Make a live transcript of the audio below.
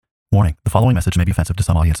Warning, the following message may be offensive to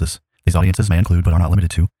some audiences. These audiences may include, but are not limited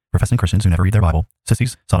to, professing Christians who never read their Bible,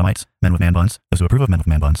 sissies, sodomites, men with man buns, those who approve of men with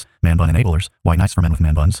man buns, man bun enablers, white knights for men with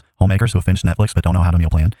man buns, homemakers who have finished Netflix but don't know how to meal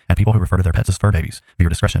plan, and people who refer to their pets as fur babies. Viewer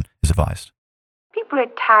discretion is advised. People are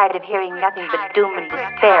tired of hearing nothing but doom and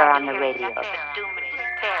despair on the radio.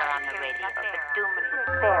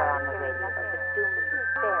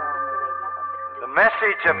 The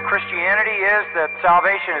message of Christianity is that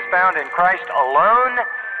salvation is found in Christ alone,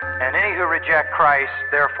 and any who reject Christ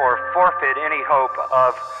therefore forfeit any hope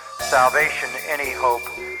of salvation, any hope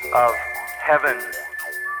of heaven.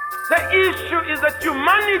 The issue is that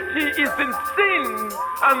humanity is in sin,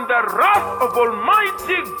 and the wrath of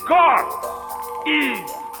Almighty God is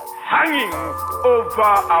hanging over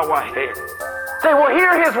our heads. They will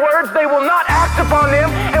hear his words, they will not act upon them,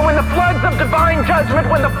 and when the floods of divine judgment,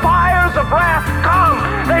 when the fires of wrath come,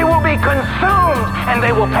 they will be consumed and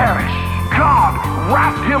they will perish. God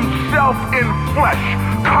wrapped himself in flesh,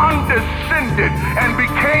 condescended, and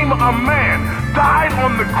became a man, died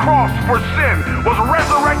on the cross for sin, was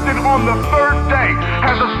resurrected on the third day,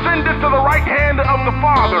 has ascended to the right hand of the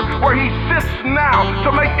Father, where he sits now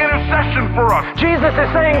to make intercession for us. Jesus is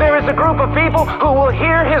saying there is a group of people who will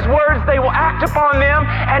hear his words, they will act upon them,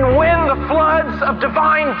 and when the floods of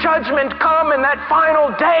divine judgment come in that final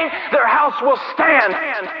day, their house will stand.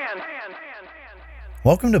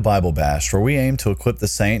 Welcome to Bible Bash, where we aim to equip the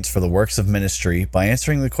saints for the works of ministry by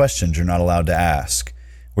answering the questions you're not allowed to ask.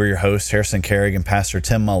 We're your hosts, Harrison Carrig and Pastor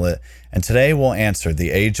Tim Mullet, and today we'll answer the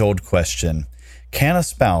age-old question, can a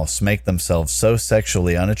spouse make themselves so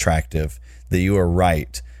sexually unattractive that you are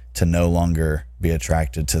right to no longer be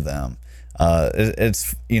attracted to them?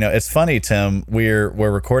 It's funny, Tim, we're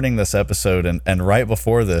recording this episode and right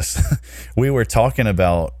before this, we were talking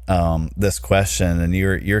about this question, and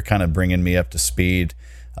you're kind of bringing me up to speed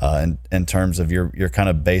in terms of your kind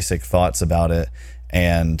of basic thoughts about it.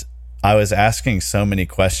 And I was asking so many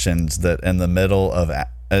questions that in the middle of,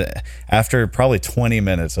 after probably 20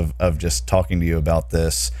 minutes of just talking to you about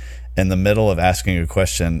this, in the middle of asking a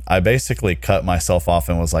question, I basically cut myself off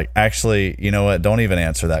and was like, actually, you know what? Don't even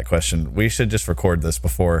answer that question. We should just record this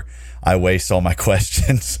before I waste all my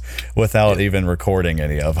questions without even recording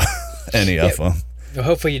any of them. Well,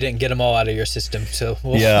 hopefully you didn't get them all out of your system. So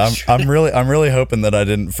I'm really hoping that I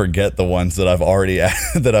didn't forget the ones that I've already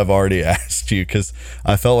asked you, because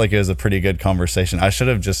I felt like it was a pretty good conversation. I should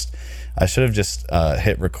have just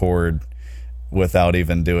hit record without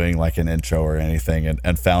even doing like an intro or anything,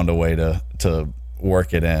 and found a way to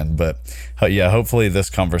work it in. But yeah, hopefully this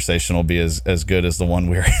conversation will be as good as the one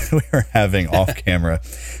we were having off camera.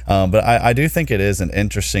 But I do think it is an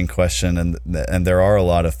interesting question, and there are a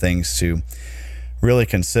lot of things to really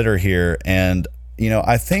consider here. And,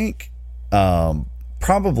 I think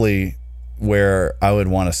probably where I would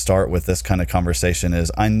want to start with this kind of conversation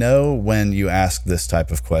is, I know when you ask this type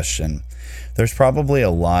of question, there's probably a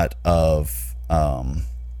lot of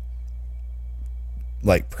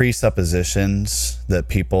like presuppositions that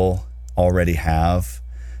people already have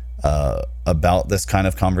about this kind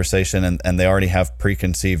of conversation, and they already have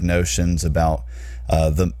preconceived notions about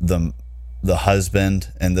the husband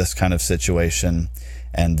in this kind of situation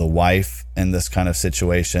and the wife in this kind of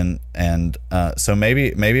situation. And so maybe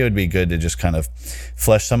it would be good to just kind of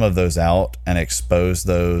flesh some of those out and expose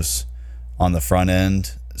those on the front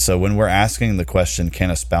end. So when we're asking the question, can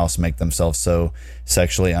a spouse make themselves so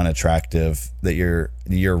sexually unattractive that you're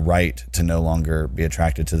right to no longer be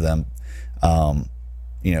attracted to them? A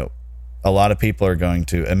lot of people are going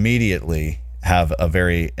to immediately have a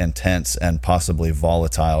very intense and possibly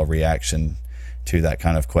volatile reaction to that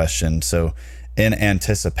kind of question. So in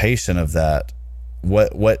anticipation of that,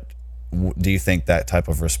 what do you think that type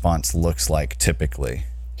of response looks like typically?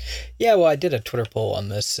 Yeah, well, I did a Twitter poll on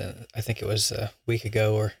this, and I think it was a week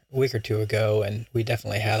or two ago, and we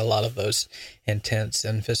definitely had a lot of those intense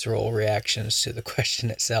and visceral reactions to the question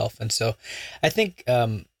itself. And so I think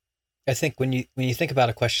when you think about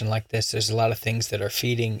a question like this, there's a lot of things that are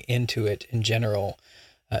feeding into it in general.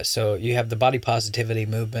 So you have the body positivity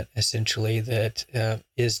movement, essentially, that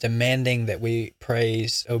is demanding that we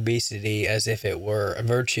praise obesity as if it were a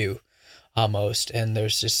virtue, almost. And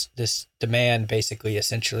there's just this demand, basically,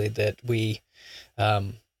 essentially, that we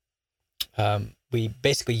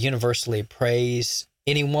basically universally praise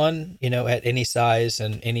anyone, at any size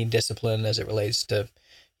and any discipline as it relates to,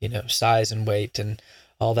 size and weight and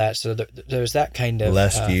all that. So there's that kind of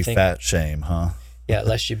lest ye fat shame, huh? Yeah,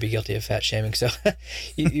 lest you be guilty of fat shaming. So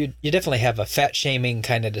you definitely have a fat shaming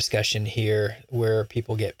kind of discussion here where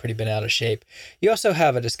people get pretty bent out of shape. You also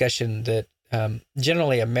have a discussion that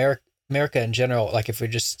generally America in general, like if we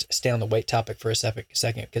just stay on the weight topic for a second,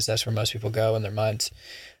 because that's where most people go in their minds.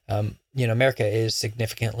 America is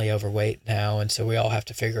significantly overweight now, and so we all have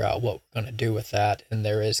to figure out what we're going to do with that. And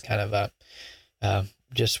there is kind of a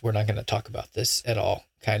we're not going to talk about this at all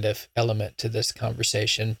kind of element to this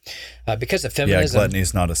conversation because of feminism. Yeah, gluttony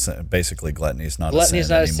is not a sin. Basically, gluttony is not a sin. Gluttony is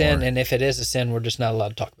not a anymore. sin, and if it is a sin, we're just not allowed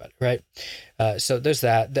to talk about it, right? So there's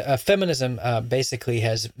that. Feminism basically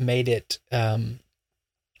has made it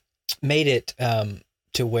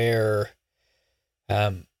to where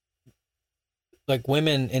like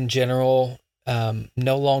women in general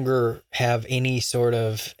no longer have any sort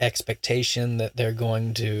of expectation that they're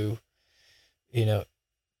going to,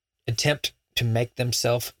 attempt to make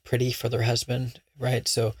themselves pretty for their husband, right?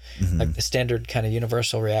 So like the standard kind of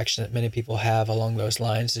universal reaction that many people have along those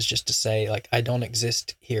lines is just to say, like, I don't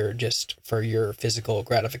exist here just for your physical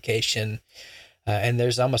gratification. And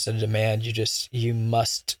there's almost a demand. You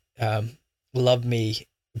must love me,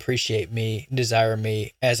 appreciate me, desire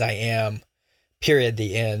me as I am, period,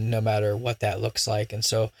 the end, no matter what that looks like. And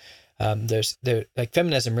so like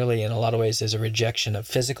feminism really in a lot of ways is a rejection of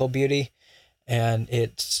physical beauty. And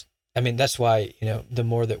that's why, the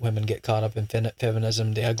more that women get caught up in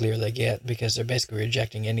feminism, the uglier they get, because they're basically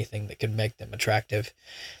rejecting anything that could make them attractive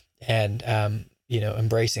and,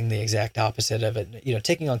 embracing the exact opposite of it,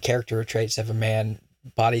 taking on character traits of a man,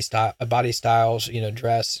 body styles,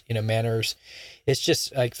 dress, manners. It's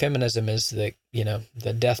just like feminism is the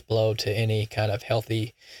death blow to any kind of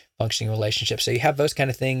healthy functioning relationship. So you have those kind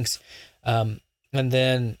of things. And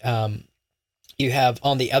then you have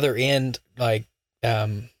on the other end, like,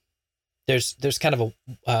 there's kind of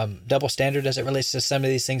a double standard as it relates to some of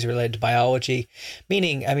these things related to biology,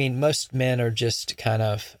 meaning, most men are just kind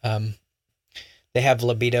of, they have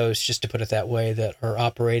libidos, just to put it that way, that are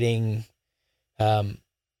operating kind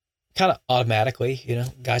of automatically.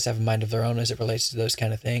 Guys have a mind of their own as it relates to those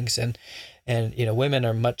kind of things. And women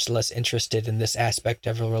are much less interested in this aspect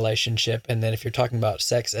of a relationship. And then if you're talking about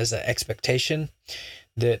sex as an expectation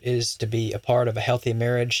that is to be a part of a healthy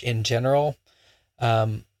marriage in general,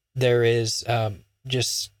 there is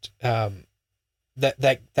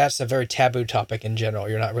that's a very taboo topic in general.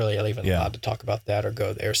 You're not really even allowed to talk about that or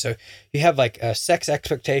go there. So you have like a sex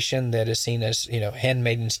expectation that is seen as,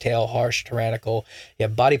 handmaiden's tale, harsh, tyrannical. You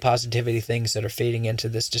have body positivity things that are feeding into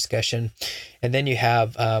this discussion. And then you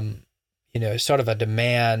have, sort of a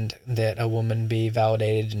demand that a woman be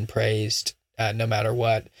validated and praised no matter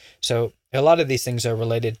what. So a lot of these things are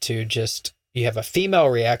related to just, you have a female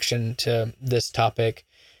reaction to this topic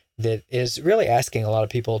that is really asking a lot of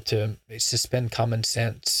people to suspend common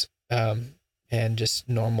sense and just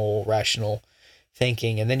normal, rational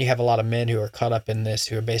thinking. And then you have a lot of men who are caught up in this,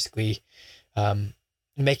 who are basically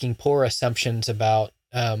making poor assumptions about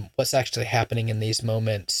what's actually happening in these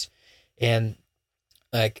moments. And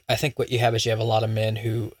like, I think what you have is you have a lot of men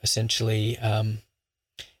who essentially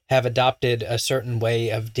have adopted a certain way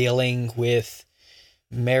of dealing with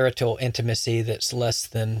marital intimacy that's less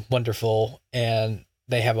than wonderful, and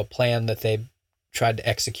they have a plan that they've tried to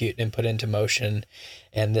execute and put into motion,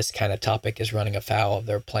 and this kind of topic is running afoul of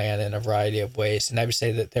their plan in a variety of ways. And I would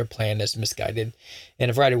say that their plan is misguided in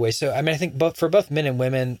a variety of ways. So, I think for both men and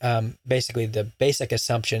women, basically the basic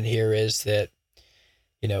assumption here is that,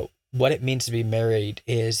 what it means to be married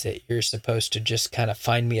is that you're supposed to just kind of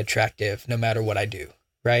find me attractive no matter what I do,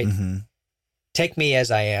 right? Mm-hmm. Take me as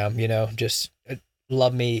I am, just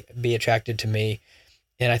love me, be attracted to me.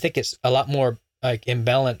 And I think it's a lot more like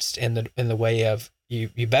imbalanced in the way of you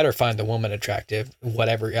better find the woman attractive,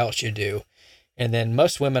 whatever else you do. And then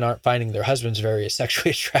most women aren't finding their husbands very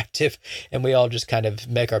sexually attractive, and we all just kind of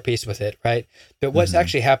make our peace with it, right? But what's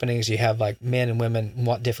actually happening is you have like men and women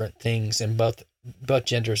want different things, and both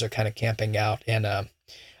genders are kind of camping out. And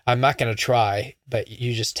I'm not going to try, but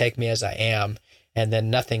you just take me as I am, and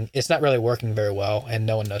then it's not really working very well, and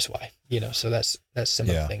no one knows why. So that's some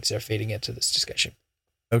of the things they're feeding into this discussion.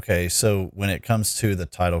 Okay, so when it comes to the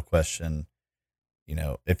title question,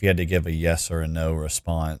 if you had to give a yes or a no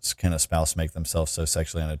response, can a spouse make themselves so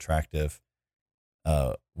sexually unattractive?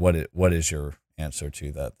 What is your answer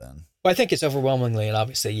to that then? Well, I think it's overwhelmingly and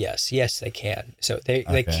obviously yes. Yes, they can. So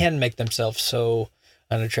they can make themselves so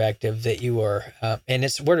unattractive that you are, and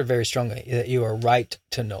it's worded very strongly, that you are right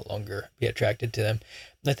to no longer be attracted to them.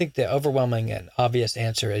 I think the overwhelming and obvious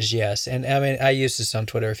answer is yes. And I use this on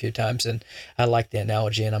Twitter a few times, and I like the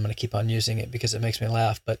analogy, and I'm going to keep on using it because it makes me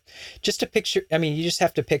laugh. But just to picture, you just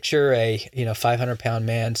have to picture a 500-pound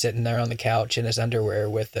man sitting there on the couch in his underwear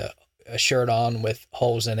with a shirt on with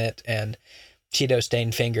holes in it and Cheeto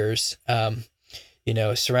stained fingers,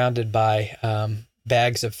 surrounded by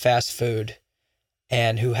bags of fast food.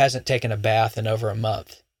 and who hasn't taken a bath in over a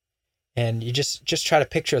month. And you just try to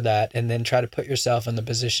picture that, and then try to put yourself in the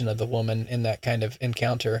position of the woman in that kind of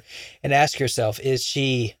encounter and ask yourself, is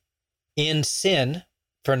she in sin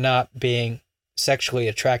for not being sexually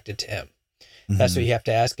attracted to him? That's what you have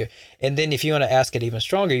to ask her. And then if you want to ask it even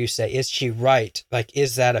stronger, you say, is she right? Like,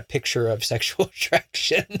 is that a picture of sexual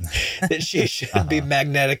attraction that she should be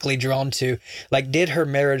magnetically drawn to? Like, did her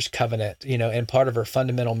marriage covenant, and part of her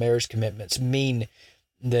fundamental marriage commitments mean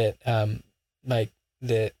that,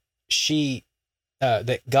 that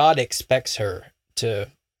that God expects her to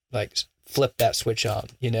like flip that switch on,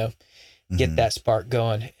 get that spark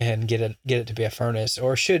going and get it to be a furnace?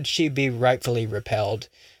 Or should she be rightfully repelled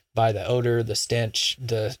by the odor, the stench,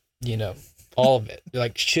 all of it?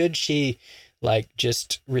 Like, should she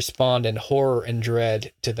just respond in horror and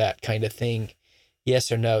dread to that kind of thing?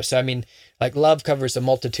 Yes or no? So, I mean, love covers a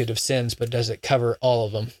multitude of sins, but does it cover all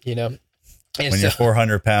of them, And you're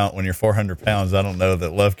 400 pounds, I don't know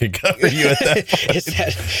that love could cover you at that point.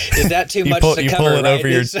 Is that too much to cover? You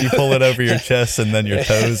pull it over your chest, and then your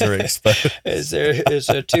toes are exposed. Is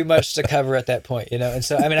there too much to cover at that point? And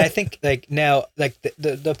so, I mean, I think now,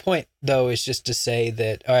 the point though is just to say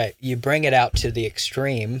that, all right, you bring it out to the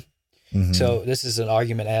extreme. So this is an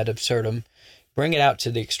argument ad absurdum. Bring it out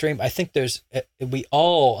to the extreme. I think we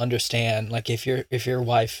all understand, if your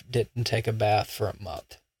wife didn't take a bath for a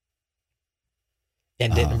month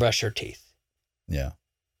and didn't brush her teeth. Yeah.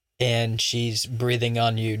 And she's breathing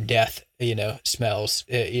on you death, smells,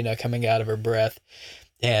 coming out of her breath.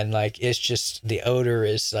 And it's just, the odor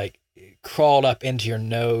is crawled up into your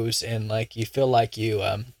nose, and you feel like you,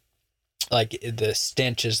 the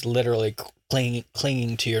stench is literally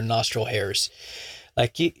clinging to your nostril hairs.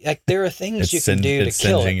 There are things you can do to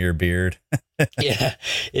kill it. Singeing your beard. Yeah,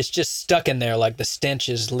 it's just stuck in there. The stench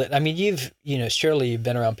is lit. I mean, surely you've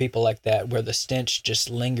been around people like that, where the stench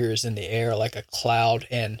just lingers in the air like a cloud,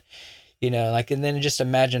 and and then just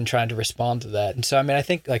imagine trying to respond to that. And so, I mean, I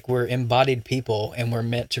think we're embodied people, and we're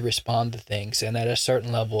meant to respond to things, and at a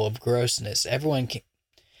certain level of grossness, everyone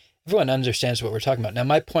understands what we're talking about. Now,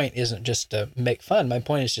 my point isn't just to make fun. My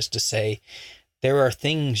point is just to say, there are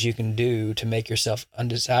things you can do to make yourself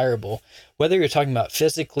undesirable, whether you're talking about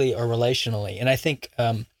physically or relationally. And I think,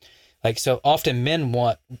 so often men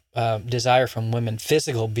want desire from women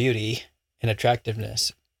physical beauty and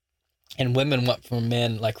attractiveness, and women want from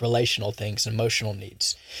men relational things, emotional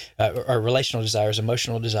needs, or relational desires,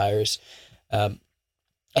 emotional desires. And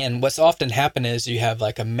what's often happened is you have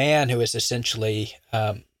a man who is essentially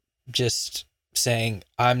just saying,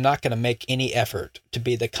 I'm not going to make any effort to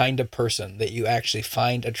be the kind of person that you actually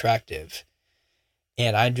find attractive,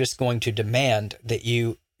 and I'm just going to demand that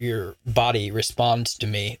your body responds to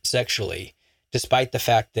me sexually, despite the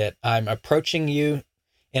fact that I'm approaching you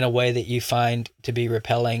in a way that you find to be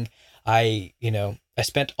repelling. I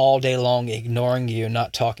spent all day long ignoring you,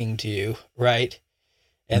 not talking to you, right?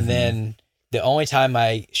 And then the only time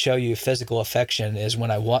I show you physical affection is when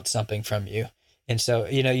I want something from you. And so,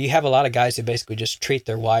 you have a lot of guys who basically just treat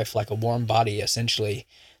their wife like a warm body, essentially,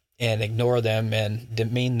 and ignore them and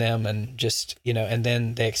demean them, and just, and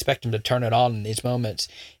then they expect them to turn it on in these moments.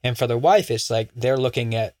 And for their wife, it's they're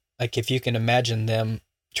looking at, if you can imagine them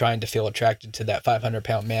trying to feel attracted to that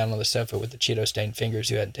 500-pound man on the sofa with the Cheeto-stained fingers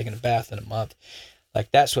who hadn't taken a bath in a month.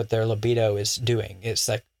 That's what their libido is doing. It's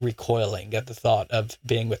recoiling at the thought of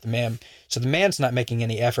being with the man. So the man's not making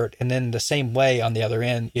any effort. And then the same way on the other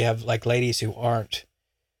end, you have ladies who aren't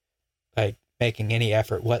making any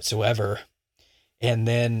effort whatsoever. And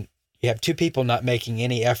then you have two people not making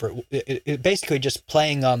any effort. It basically just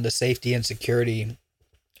playing on the safety and security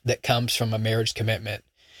that comes from a marriage commitment.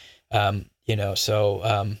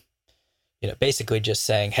 Basically just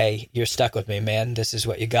saying, hey, you're stuck with me, man. This is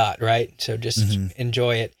what you got, right? So just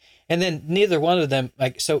enjoy it. And then neither one of them,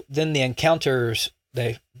 so then the encounters,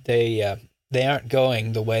 they aren't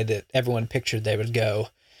going the way that everyone pictured they would go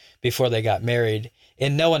before they got married.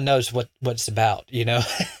 And no one knows what it's about,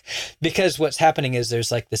 because what's happening is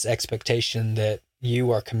there's this expectation that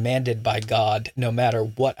you are commanded by God, no matter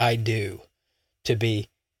what I do, to be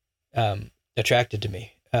attracted to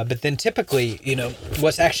me. But then typically,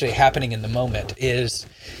 what's actually happening in the moment is,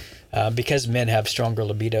 because men have stronger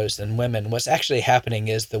libidos than women, what's actually happening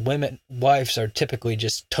is the wives are typically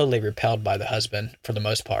just totally repelled by the husband for the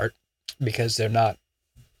most part, because they're not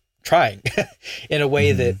trying in a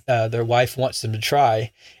way that their wife wants them to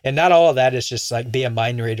try. And not all of that is just be a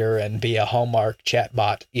mind reader and be a Hallmark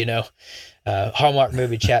chatbot, Hallmark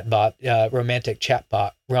movie chatbot, romantic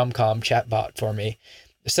chatbot, rom-com chatbot for me.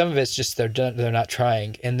 Some of it's just they're not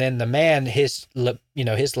trying. And then the man, his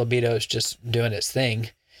libido is just doing its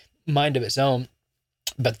thing, mind of its own.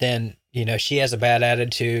 but then, she has a bad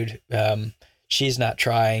attitude. She's not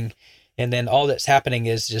trying. And then all that's happening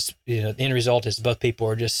is just, the end result is both people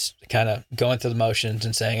are just kind of going through the motions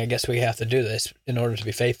and saying, I guess we have to do this in order to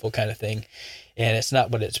be faithful, kind of thing. And it's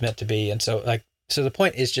not what it's meant to be. And so so the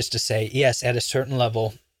point is just to say, yes, at a certain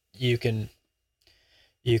level, if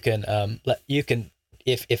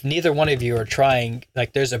neither one of you are trying,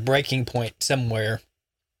 like there's a breaking point somewhere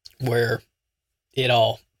where it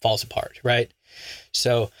all falls apart. Right.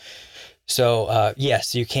 So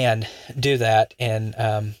yes, you can do that.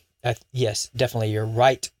 And, yes, definitely you're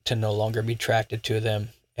right to no longer be attracted to them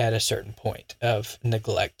at a certain point of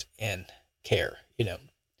neglect and care,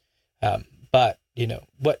 but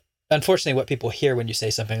unfortunately what people hear when you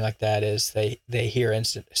say something like that is they hear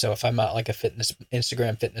instant. So if I'm not like a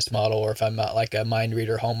Instagram fitness model, or if I'm not like a mind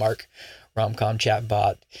reader, Hallmark rom-com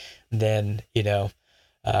chatbot, then,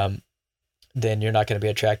 then you're not going to be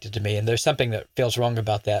attracted to me. And there's something that feels wrong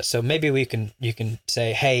about that. So maybe you can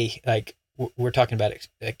say, hey, like, we're talking about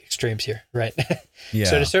extremes here, right? Yeah.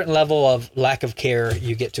 So at a certain level of lack of care,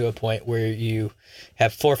 you get to a point where you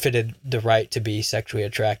have forfeited the right to be sexually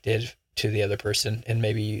attracted to the other person, and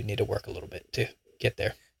maybe you need to work a little bit to get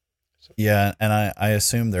there. So. Yeah, and I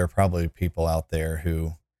assume there are probably people out there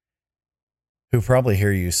who probably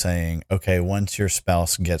hear you saying, okay, once your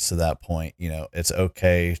spouse gets to that point, it's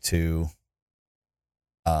okay to,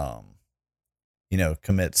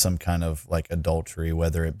 commit some kind of like adultery,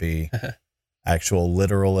 whether it be actual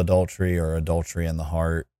literal adultery or adultery in the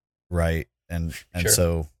heart, right? And Sure.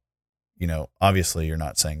 So, obviously you're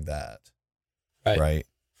not saying that, right?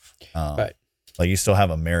 Right. Like you still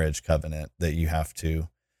have a marriage covenant that you have to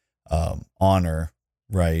honor,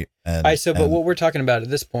 right? But what we're talking about at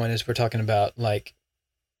this point is we're talking about like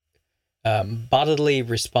bodily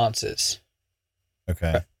responses.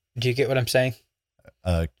 Okay. Do you get what I'm saying?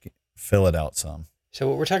 Fill it out some. So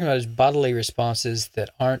what we're talking about is bodily responses that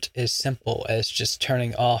aren't as simple as just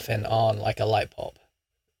turning off and on like a light bulb.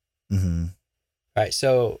 Mm-hmm. Right.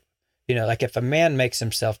 So, like if a man makes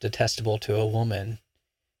himself detestable to a woman,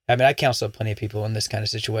 I mean, I counsel plenty of people in this kind of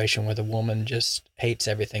situation where the woman just hates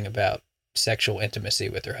everything about sexual intimacy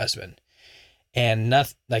with her husband, and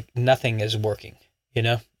nothing is working,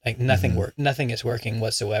 nothing is working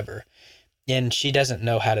whatsoever. And she doesn't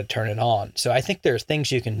know how to turn it on. So I think there's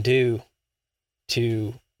things you can do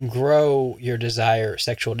to grow your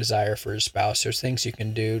sexual desire for your spouse. There's things you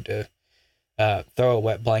can do to throw a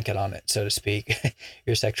wet blanket on it, so to speak,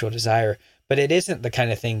 your sexual desire. But it isn't the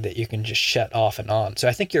kind of thing that you can just shut off and on. So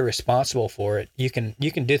I think you're responsible for it. You can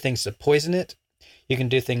do things to poison it. You can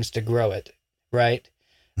do things to grow it, right?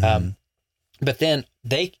 Mm-hmm. But then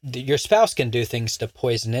your spouse can do things to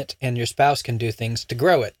poison it, and your spouse can do things to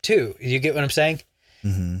grow it too. You get what I'm saying?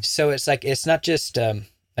 Mm-hmm. So it's like, it's not just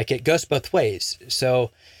like it goes both ways.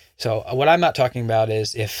 So what I'm not talking about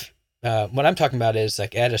is what I'm talking about is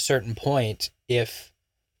like at a certain point, if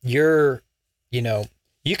you're,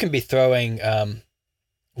 you can be throwing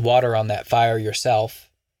water on that fire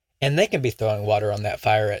yourself, and they can be throwing water on that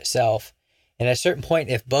fire itself. And at a certain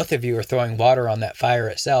point, if both of you are throwing water on that fire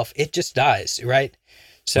itself, it just dies, right?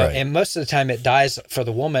 So, Right. And most of the time it dies for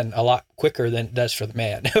the woman a lot quicker than it does for the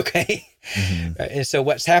man, okay? Mm-hmm. Right? And so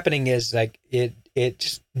what's happening is like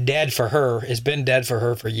it's dead for her. It's been dead for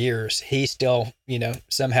her for years. He's still,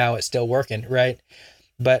 somehow it's still working, right?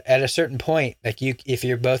 But at a certain point, like if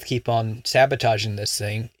you both keep on sabotaging this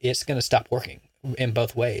thing, it's going to stop working in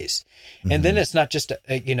both ways. Mm-hmm. And then it's not just,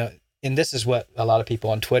 and this is what a lot of people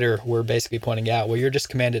on Twitter were basically pointing out, well, you're just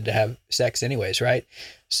commanded to have sex anyways, right?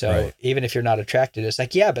 So Right. even if you're not attracted, it's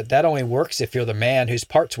like, yeah, but that only works if you're the man whose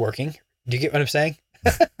part's working. Do you get what I'm saying?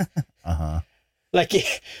 Uh-huh. Like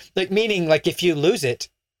meaning like if you lose it,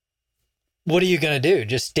 what are you going to do?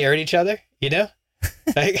 Just stare at each other,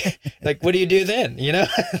 like what do you do then?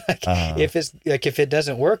 If it's like, if it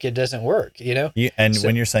doesn't work, it doesn't work,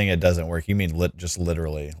 When you're saying it doesn't work, you mean just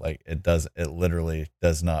literally, like it literally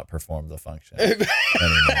does not perform the function anymore,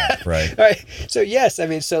 right? Right. So yes, I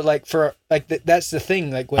mean, so like for like that's the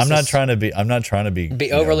thing. Like I'm not trying to be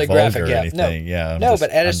overly graphic. or Yeah. anything. But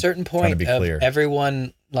at a certain point be of clear.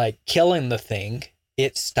 everyone like killing the thing,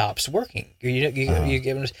 it stops working. You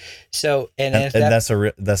get so if that's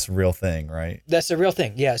a real thing, right? That's a real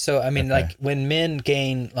thing. Yeah. So I mean, Okay. like when men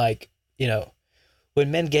gain like a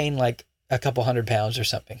couple 100 pounds or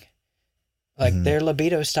something, like Mhm. their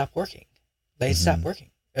libido stop working. They stop working.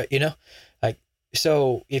 Like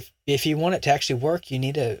so if you want it to actually work, you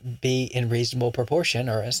need to be in reasonable proportion,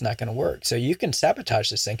 or it's not going to work. So you can sabotage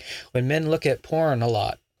this thing. When men look at porn a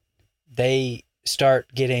lot, they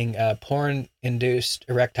start getting porn-induced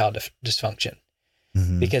erectile dysfunction.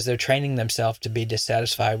 because they're training themselves to be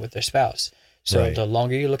dissatisfied with their spouse. So Right. the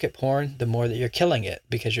longer you look at porn, the more that you're killing it,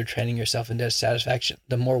 because you're training yourself into dissatisfaction.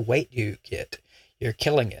 The more weight you get, you're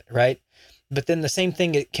killing it, right? But then the same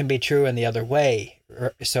thing, it can be true in the other way.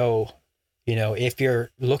 So, if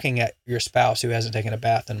you're looking at your spouse who hasn't taken a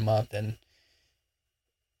bath in a month and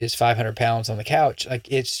is 500 pounds on the couch,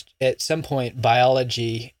 like, it's at some point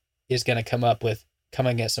biology is going to come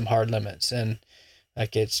against some hard limits, and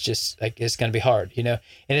like, it's just like, it's going to be hard, and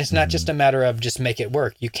it's not just a matter of just make it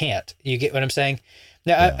work. You can't. You get what I'm saying?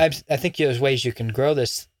 Now, Yeah. I think there's ways you can grow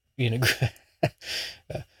this,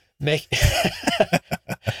 make,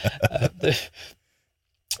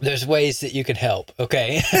 there's ways that you can help.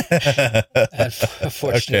 Okay.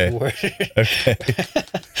 Unfortunate word. Okay.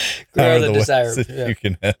 Grow How are the ways desire. that Yeah. you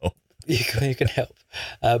can help? You can help.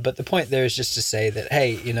 But the point there is just to say that,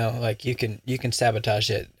 hey, like, you can sabotage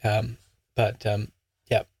it.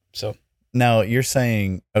 Yeah. So Now you're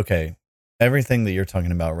saying, okay, everything that you're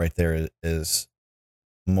talking about right there is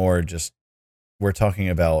more just, we're talking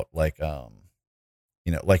about like,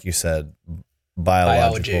 like you said,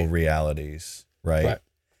 biological Biology. realities, right? Right.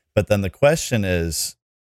 But then the question is,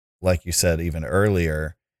 like you said even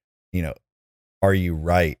earlier, are you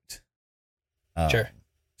right? Sure.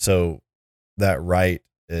 So that right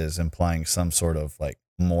is implying some sort of like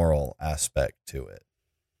moral aspect to it.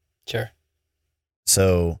 Sure.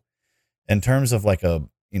 So in terms of like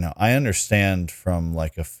I understand from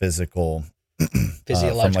like a physical,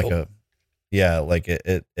 Physiological. from like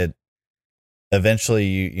it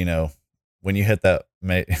eventually when you hit that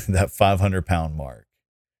 500 pound mark,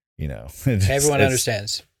 Everyone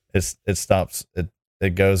understands. it stops,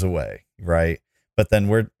 it goes away. Right. But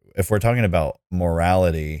then if we're talking about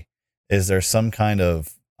morality, is there some kind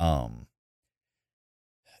of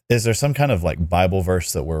like Bible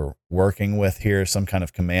verse that we're working with here? Some kind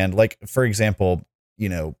of command? Like, for example,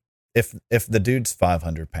 if the dude's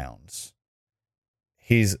 500 pounds,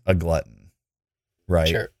 he's a glutton,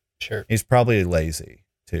 right? Sure. He's probably lazy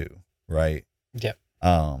too, right? Yep.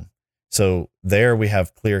 So there we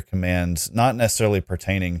have clear commands, not necessarily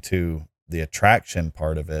pertaining to the attraction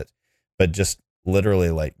part of it, but just literally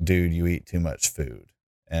like, dude, you eat too much food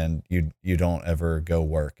and you don't ever go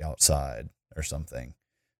work outside or something.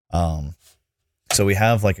 So we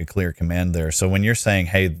have like a clear command there. So when you're saying,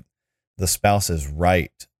 hey, the spouse is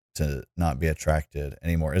right to not be attracted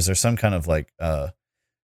anymore, is there some kind of like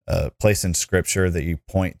place in scripture that you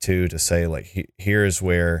point to say like, here's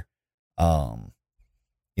where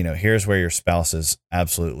here's where your spouse is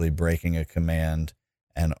absolutely breaking a command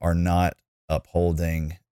and are not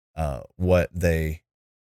upholding what they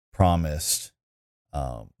promised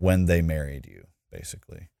when they married you,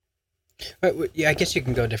 basically? But yeah, I guess you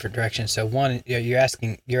can go different directions. So one, you're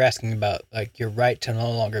asking about like your right to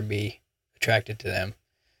no longer be attracted to them.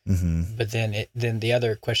 Mm-hmm. But then the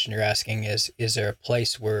other question you're asking is there a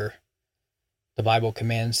place where the Bible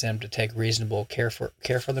commands them to take reasonable care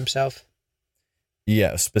for themselves?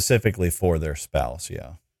 Yeah, specifically for their spouse.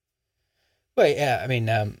 Yeah. Well, yeah. I mean,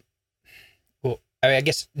 I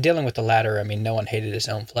guess dealing with the latter. I mean, no one hated his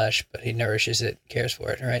own flesh, but he nourishes it, cares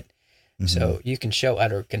for it, right? Mm-hmm. So you can show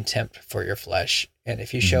utter contempt for your flesh, and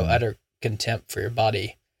if you show utter contempt for your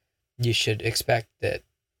body, you should expect that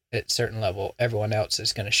at a certain level, everyone else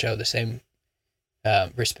is going to show the same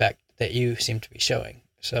respect that you seem to be showing.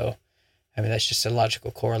 So, I mean, that's just a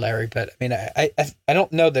logical corollary. But I mean, I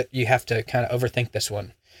don't know that you have to kind of overthink this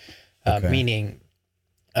one. Okay. Meaning,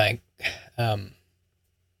 I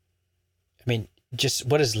mean, just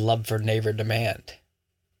what does love for neighbor demand?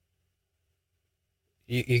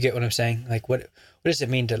 You get what I'm saying? Like, what does it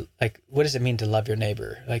mean to love your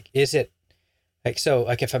neighbor? Like, is it like, so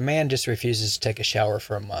like if a man just refuses to take a shower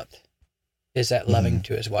for a month, is that loving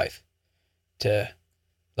to his wife? To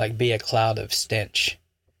like be a cloud of stench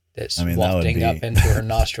that's wafting up into her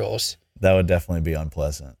nostrils. That would definitely be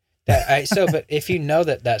unpleasant. But if you know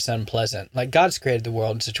that that's unpleasant, like God's created the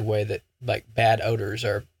world in such a way that like bad odors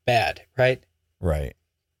are bad, right? Right.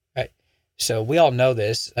 So we all know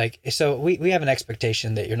this. Like, so we have an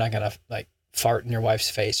expectation that you're not going to like fart in your wife's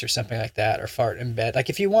face or something like that, or fart in bed. Like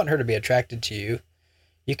if you want her to be attracted to you,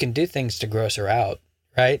 you can do things to gross her out,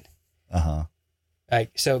 right? Uh-huh.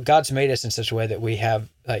 Like, so God's made us in such a way that we have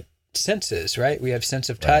like senses, right? We have sense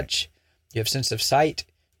of touch, you have sense of sight,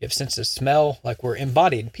 you have sense of smell, like we're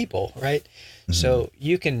embodied people, right? Mm-hmm. So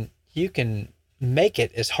you can make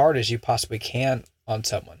it as hard as you possibly can on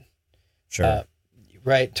someone. Sure.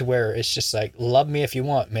 Right, to where it's just like, love me if you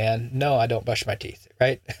want, man. No, I don't brush my teeth,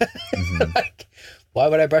 right? Mm-hmm. Like, why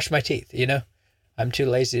would I brush my teeth? I'm too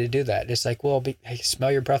lazy to do that. It's like, well, I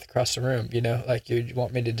smell your breath across the room, like you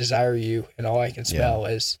want me to desire you, and all I can smell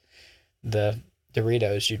is the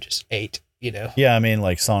Doritos you just ate, Yeah, I mean,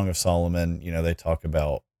 like Song of Solomon, they talk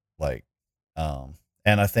about like,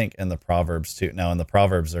 and I think in the Proverbs too. Now in the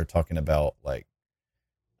Proverbs, they're talking about like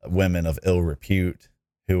women of ill repute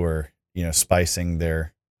who are, spicing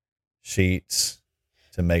their sheets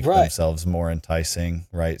to make themselves more enticing,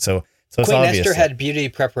 right? So it's Queen obvious Esther had beauty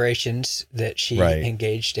preparations that she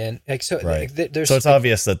engaged in. Like so, there's so it's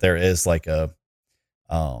obvious that there is like a,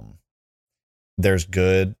 there's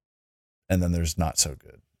good, and then there's not so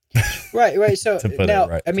good. Right. So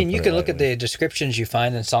now, I mean, you can look lightly. at the descriptions you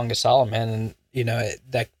find in Song of Solomon, and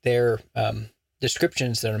that they're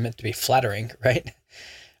descriptions that are meant to be flattering, right?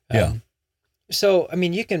 Yeah. So I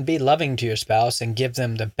mean, you can be loving to your spouse and give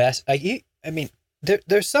them the best.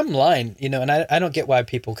 There's some line, and I don't get why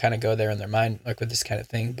people kind of go there in their mind, like with this kind of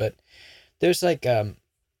thing, but there's like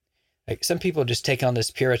some people just take on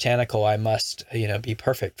this puritanical, I must, be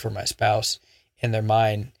perfect for my spouse in their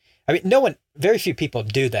mind. I mean, very few people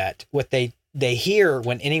do that. What they hear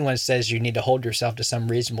when anyone says you need to hold yourself to some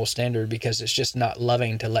reasonable standard, because it's just not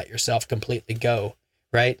loving to let yourself completely go,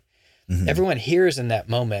 right? Mm-hmm. Everyone hears in that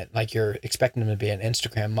moment, like you're expecting them to be an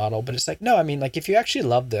Instagram model, but it's like, no, I mean, like if you actually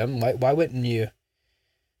love them, why wouldn't you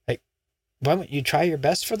try your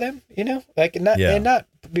best for them? And not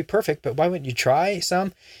be perfect, but why wouldn't you try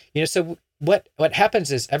some? So what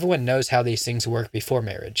happens is everyone knows how these things work before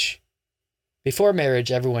marriage. Before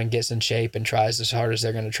marriage, everyone gets in shape and tries as hard as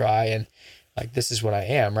they're going to try, and like, this is what I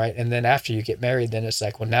am, right? And then after you get married, then it's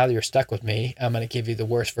like, well, now that you're stuck with me, I'm going to give you the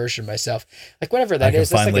worst version of myself. Like whatever that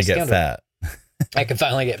is, I can finally get fat. I can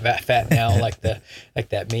finally get fat now, like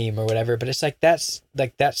that meme or whatever. But it's like that's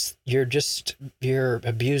you're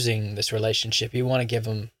abusing this relationship. You want to give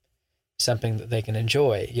them something that they can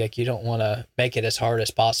enjoy. Like you don't want to make it as hard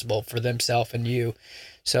as possible for themselves and you.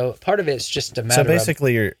 So part of it's just a matter. So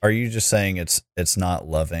basically, are you just saying it's not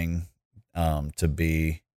loving to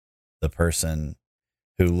be the person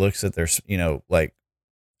who looks at their, like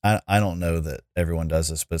I don't know that everyone does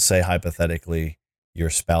this, but say hypothetically your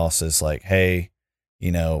spouse is like, hey,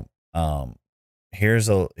 here's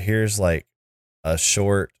like a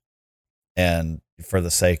short, and for the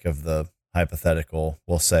sake of the hypothetical,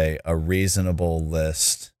 we'll say a reasonable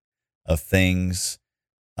list of things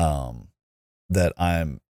that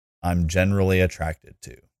I'm generally attracted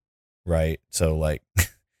to, right? So like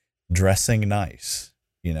dressing nice,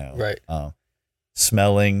 right.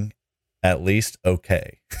 Smelling at least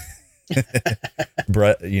okay,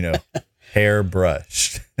 hair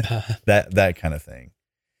brushed, that kind of thing.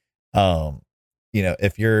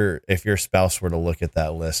 If your spouse were to look at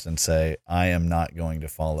that list and say, I am not going to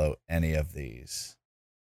follow any of these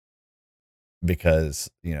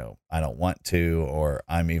because, I don't want to, or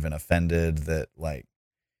I'm even offended that like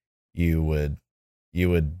you would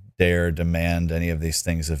dare demand any of these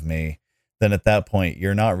things of me, then at that point,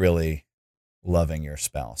 you're not really loving your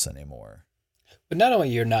spouse anymore. But not only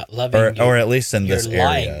you're not loving, or at least in this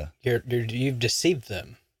lying. area, You've deceived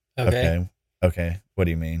them. Okay. What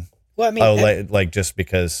do you mean? Well, I mean, like just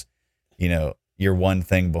because, you're one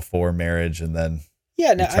thing before marriage and then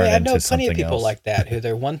I know plenty of people else. like that who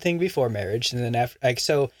they're one thing before marriage and then after. Like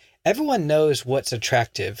so, everyone knows what's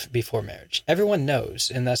attractive before marriage. Everyone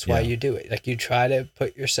knows, and that's why you do it. Like you try to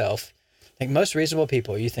put yourself. Like most reasonable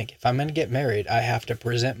people, you think if I'm going to get married, I have to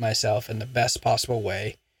present myself in the best possible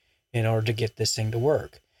way in order to get this thing to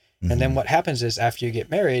work. Mm-hmm. And then what happens is after you get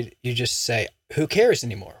married, you just say, who cares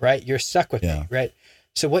anymore, right? You're stuck with me, right?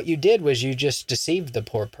 So what you did was you just deceived the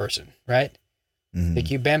poor person, right? Mm-hmm. Like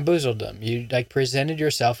you bamboozled them. You like presented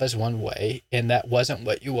yourself as one way and that wasn't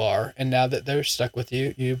what you are. And now that they're stuck with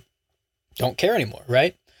you, you don't care anymore,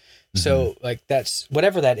 right? Mm-hmm. So like that's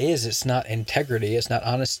whatever that is, it's not integrity, it's not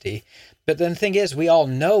honesty. But then the thing is, we all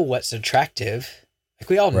know what's attractive. Like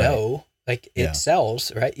we all know, like it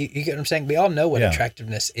sells, right? You get what I'm saying? We all know what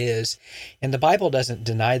attractiveness is, and the Bible doesn't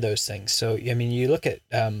deny those things. So I mean, you look at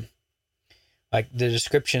like the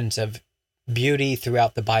descriptions of beauty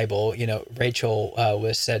throughout the Bible. Rachel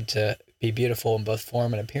was said to be beautiful in both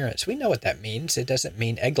form and appearance. We know what that means. It doesn't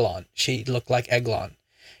mean Eglon. She looked like Eglon,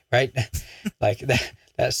 right? Like that.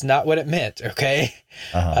 That's not what it meant, okay?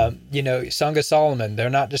 Uh-huh. Song of Solomon, they're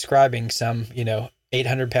not describing some,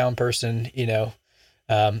 800-pound person,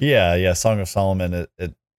 Song of Solomon,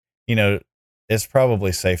 it's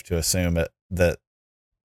probably safe to assume that,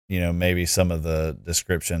 maybe some of the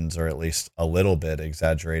descriptions are at least a little bit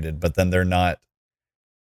exaggerated, but then they're not,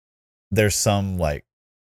 there's some like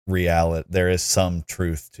reality, there is some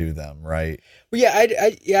truth to them, right? Well,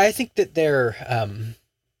 I think that they're,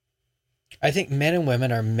 I think men and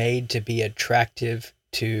women are made to be attracted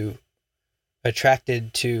to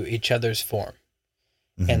each other's form.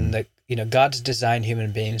 And God's designed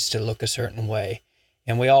human beings to look a certain way,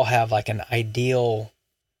 and we all have like an ideal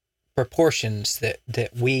proportions that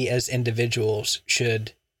we as individuals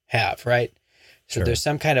should have, right? So Sure. there's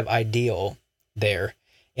some kind of ideal there,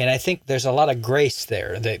 and I think there's a lot of grace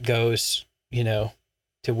there that goes, to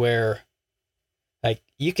where like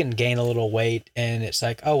you can gain a little weight and it's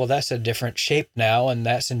like, oh, well, that's a different shape now, and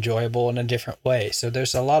that's enjoyable in a different way. So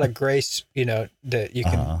there's a lot of grace, that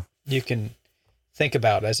you can think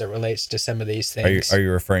about as it relates to some of these things. Are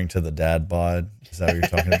you referring to the dad bod? Is that what you're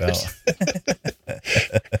talking about?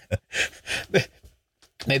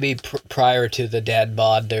 Maybe prior to the dad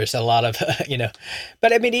bod, there's a lot of,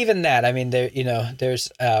 but I mean, even that, I mean,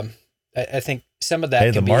 there's, I think some of that.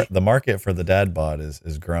 Hey, the market for the dad bod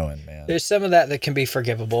is growing, man. There's some of that can be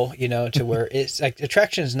forgivable, to where it's like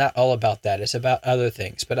attraction is not all about that. It's about other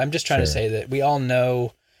things. But I'm just trying to say that we all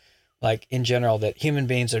know, like in general, that human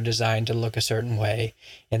beings are designed to look a certain way.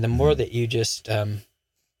 And the more that you just,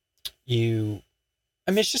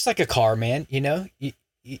 it's just like a car, man,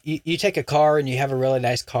 you take a car and you have a really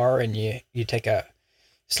nice car and you take a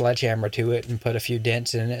sledgehammer to it and put a few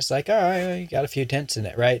dents in it. It's like, all right, well, you got a few dents in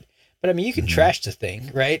it, right? But I mean, you can trash the thing,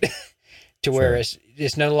 right? To where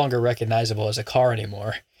it's no longer recognizable as a car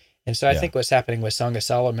anymore. And so I think what's happening with Song of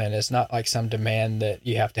Solomon is not like some demand that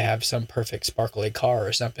you have to have some perfect sparkly car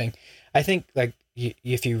or something. I think like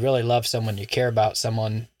if you really love someone, you care about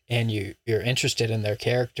someone, and you're interested in their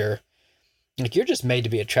character, like you're just made to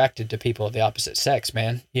be attracted to people of the opposite sex,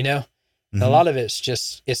 man. A lot of it's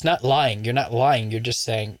just, it's not lying. You're not lying. You're just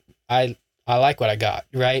saying, I like what I got,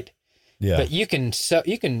 right? Yeah. But you can trash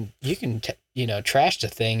the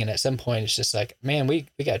thing, and at some point it's just like, man, we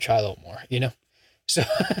got to try a little more, So,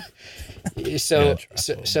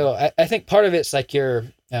 I think part of it's like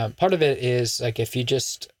part of it is like if you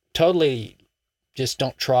just totally just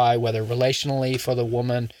don't try, whether relationally for the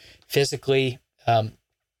woman, physically,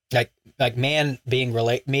 like man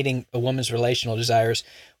meeting a woman's relational desires,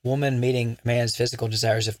 woman meeting a man's physical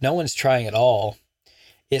desires. If no one's trying at all,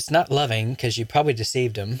 it's not loving because you probably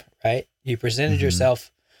deceived him, right? You presented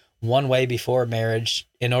yourself one way before marriage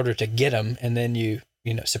in order to get him, and then you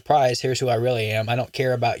surprise, here's who I really am. I don't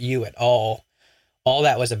care about you at all. All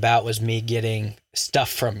that was about was me getting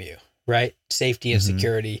stuff from you, right? Safety and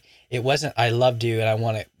security. It wasn't, I loved you and I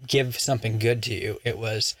want to give something good to you. It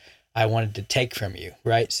was, I wanted to take from you,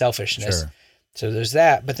 right? Selfishness. Sure. So there's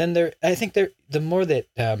that. But then I think the more that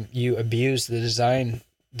you abuse the design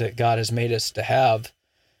that God has made us to have,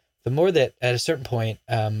 the more that at a certain point,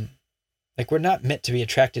 like we're not meant to be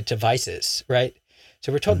attracted to vices, right?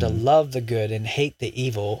 So we're told to love the good and hate the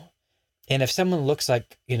evil. And if someone looks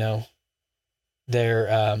like,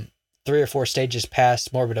 they're 3 or 4 stages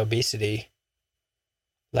past morbid obesity,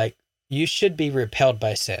 like you should be repelled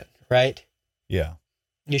by sin, right? Yeah.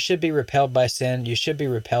 You should be repelled by sin. You should be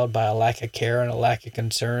repelled by a lack of care and a lack of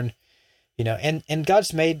concern, and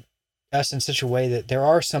God's made us in such a way that there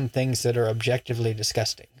are some things that are objectively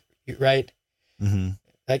disgusting, right?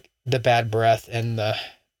 Like the bad breath and the,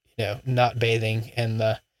 not bathing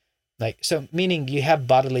and so meaning you have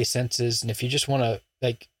bodily senses. And if you just want to,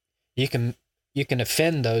 like, you can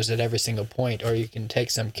offend those at every single point, or you can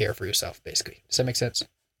take some care for yourself, basically. Does that make sense?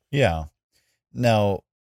 Yeah. Now,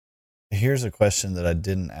 here's a question that I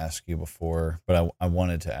didn't ask you before, but I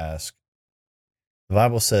wanted to ask. The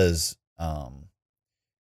Bible says,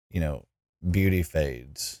 beauty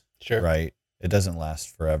fades. Sure. Right? It doesn't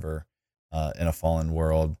last forever in a fallen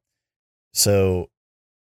world. So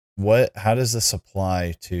how does this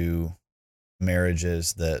apply to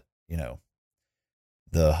marriages that,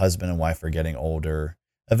 the husband and wife are getting older?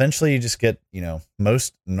 Eventually you just get,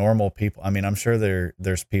 most normal people. I mean, I'm sure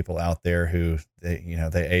there's people out there who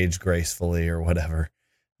they age gracefully or whatever.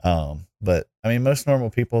 But I mean, most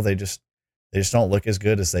normal people, they just don't look as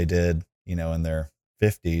good as they did, in their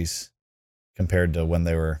 50s compared to when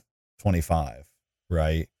they were 25.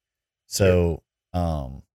 Right. So,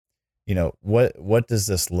 what does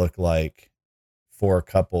this look like for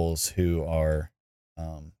couples who are,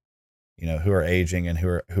 who are aging and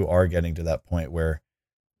who are getting to that point where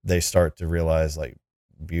they start to realize like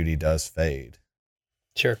beauty does fade?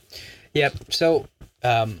 Sure. Yeah. So,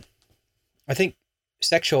 I think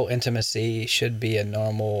sexual intimacy should be a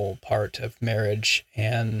normal part of marriage.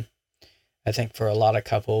 And I think for a lot of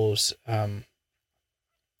couples,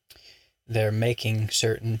 they're making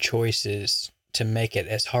certain choices to make it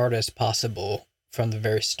as hard as possible from the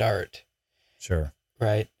very start. Sure.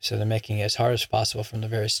 Right. So they're making it as hard as possible from the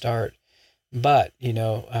very start. But,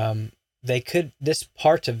 this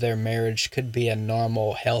part of their marriage could be a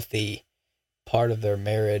normal, healthy part of their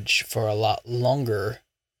marriage for a lot longer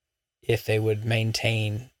if they would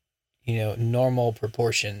maintain, normal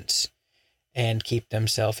proportions and keep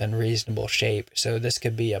themselves in reasonable shape. So this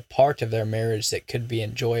could be a part of their marriage that could be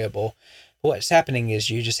enjoyable. What's happening is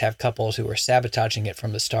you just have couples who are sabotaging it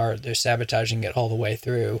from the start. They're sabotaging it all the way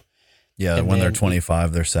through. Yeah, And when they're then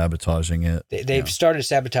 25, they're sabotaging it. They've started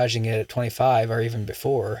sabotaging it at 25 or even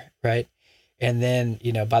before, right? And then,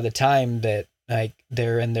 by the time that like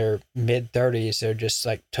they're in their mid 30s, they're just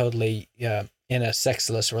like totally in a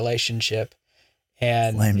sexless relationship.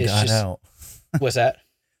 And Flame it's died just, out. what's that?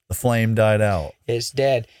 The flame died out. It's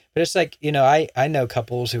dead. But it's like, I know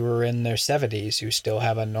couples who are in their 70s who still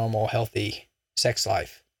have a normal, healthy sex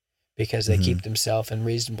life because they keep themselves in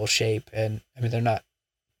reasonable shape. And I mean, they're not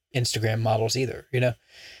Instagram models either,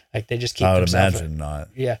 like they just keep I would themselves. imagine not.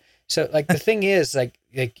 Yeah. So like the thing is like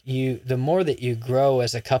the more that you grow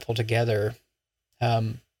as a couple together,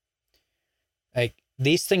 like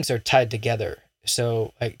these things are tied together.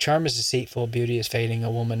 So like charm is deceitful, beauty is fading, a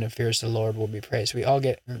woman who fears the Lord will be praised. We're all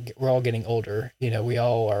getting older. We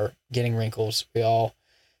all are getting wrinkles. I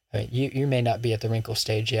mean, you may not be at the wrinkle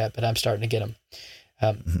stage yet, but I'm starting to get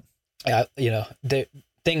them. The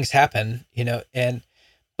things happen,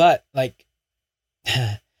 but like,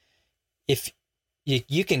 if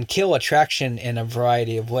you can kill attraction in a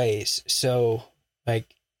variety of ways. So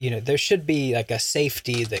like, there should be like a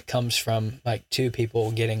safety that comes from like two people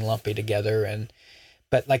getting lumpy together.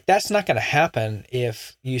 But like, that's not going to happen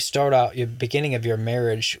if you start out your beginning of your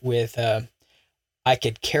marriage with, I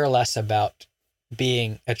could care less about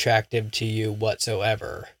being attractive to you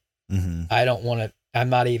whatsoever. I don't want to, I'm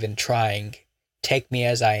not even trying. Take me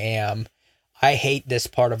as I am. I hate this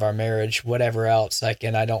part of our marriage, whatever else, like,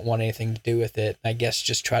 and I don't want anything to do with it. I guess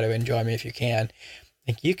just try to enjoy me if you can.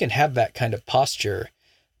 Like, you can have that kind of posture,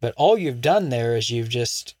 but all you've done there is you've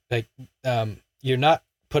just like, you're not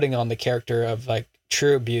putting on the character of like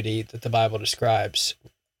true beauty that the Bible describes.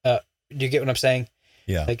 Do you get what I'm saying?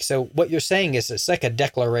 Yeah. Like, so what you're saying is it's like a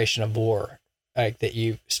declaration of war, like that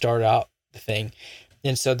you start out the thing.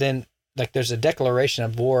 And so then like there's a declaration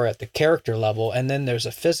of war at the character level, and then there's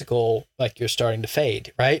a physical, like you're starting to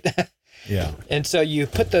fade, right? Yeah. And so you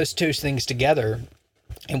put those two things together,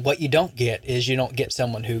 and what you don't get is you don't get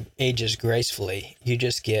someone who ages gracefully. You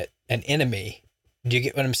just get an enemy. Do you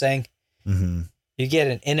get what I'm saying? Mm-hmm. You get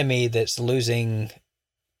an enemy that's losing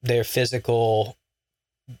their physical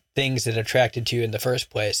things that attracted to you in the first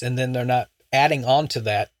place, and then they're not adding on to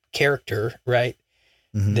that character, right?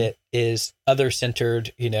 Mm-hmm. That is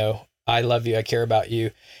other-centered, I love you, I care about you.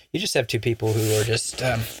 You just have two people who are just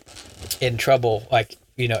in trouble, like,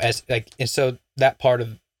 as like, and so that part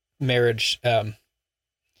of marriage,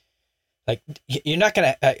 like you're not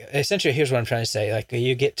going to, essentially, here's what I'm trying to say. Like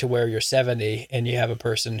you get to where you're 70 and you have a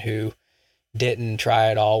person who didn't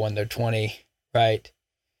try it all when they're 20, right?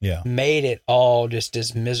 Yeah. Made it all just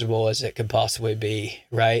as miserable as it could possibly be,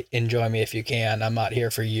 right? Enjoy me if you can. I'm not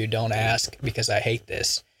here for you. Don't ask because I hate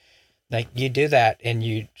this. Like you do that and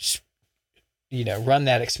you run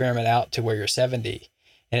that experiment out to where you're 70,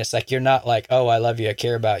 and it's like, you're not like, oh, I love you, I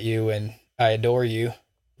care about you, and I adore you,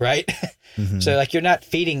 right? Mm-hmm. So like, you're not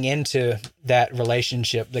feeding into that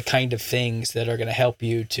relationship the kind of things that are going to help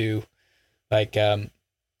you to like,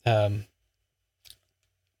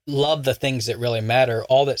 love the things that really matter.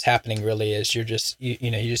 All that's happening really is you just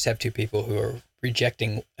have two people who are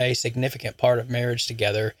rejecting a significant part of marriage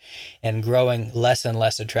together and growing less and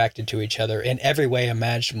less attracted to each other in every way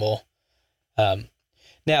imaginable.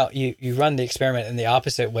 Now you run the experiment in the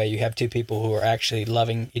opposite way. You have two people who are actually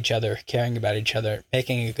loving each other, caring about each other,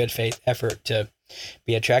 making a good faith effort to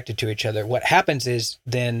be attracted to each other. What happens is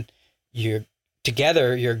then you're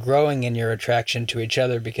growing in your attraction to each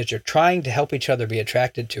other because you're trying to help each other be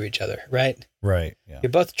attracted to each other, right? Right. Yeah.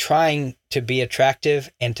 You're both trying to be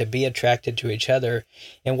attractive and to be attracted to each other.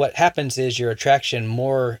 And what happens is your attraction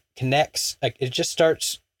more connects, like it just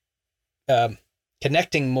starts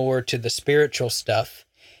connecting more to the spiritual stuff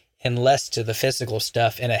and less to the physical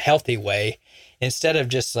stuff in a healthy way, instead of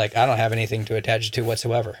just like, I don't have anything to attach it to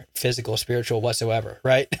whatsoever, physical, spiritual, whatsoever,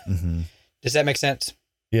 right? Mm-hmm. Does that make sense?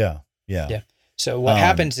 Yeah. Yeah. Yeah. So what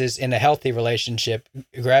happens is, in a healthy relationship,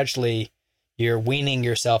 gradually you're weaning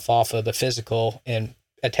yourself off of the physical and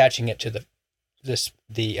attaching it to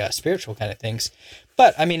the spiritual kind of things.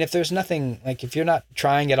 But I mean, if there's nothing, like if you're not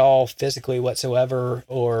trying at all physically whatsoever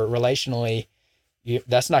or relationally,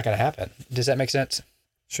 that's not going to happen. Does that make sense?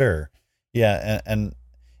 Sure. Yeah. And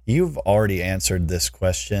you've already answered this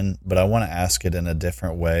question, but I want to ask it in a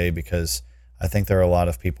different way because I think there are a lot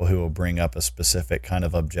of people who will bring up a specific kind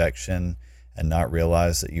of objection and not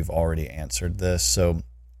realize that you've already answered this. So,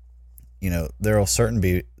 there'll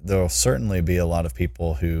certainly be a lot of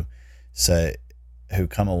people who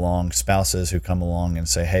come along, spouses who come along and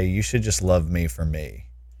say, hey, you should just love me for me,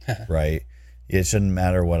 right? It shouldn't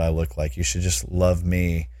matter what I look like. You should just love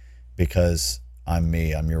me because I'm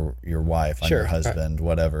me. I'm your wife. I'm your husband,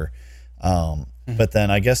 whatever. But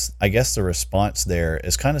then I guess the response there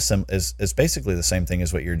is kind of is basically the same thing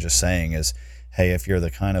as what you're just saying is, hey, if you're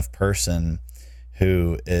the kind of person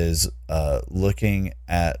who is looking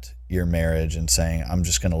at your marriage and saying, I'm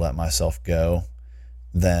just going to let myself go,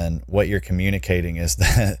 then what you're communicating is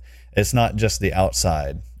that it's not just the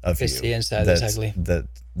outside of you. It's the inside that's ugly.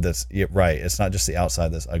 Right. It's not just the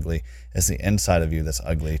outside that's ugly. It's the inside of you that's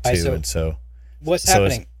ugly too. And so what's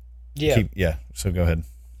happening? So go ahead.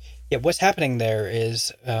 Yeah. What's happening there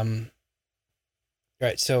is,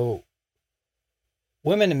 right. So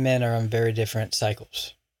women and men are on very different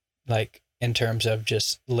cycles, like in terms of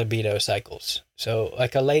just libido cycles. So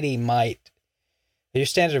like your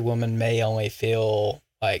standard woman may only feel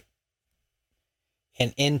like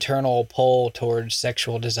an internal pull towards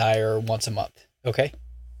sexual desire once a month. Okay.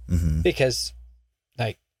 Mm-hmm. Because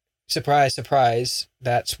like, surprise, surprise,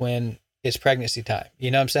 that's when it's pregnancy time.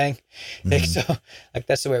 You know what I'm saying? Mm-hmm. Like, so like,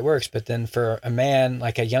 that's the way it works. But then for a man,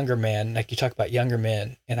 like a younger man, like you talk about younger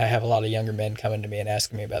men, and I have a lot of younger men coming to me and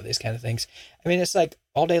asking me about these kind of things. I mean, it's like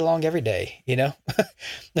all day long, every day,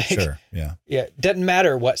 like, sure. Yeah. Yeah. It doesn't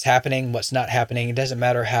matter what's happening, what's not happening. It doesn't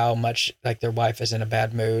matter how much like their wife is in a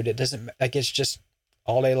bad mood. It doesn't like, it's just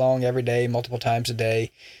all day long, every day, multiple times a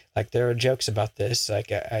day. Like there are jokes about this,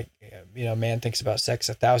 like a man thinks about sex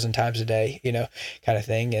 1,000 times a day, kind of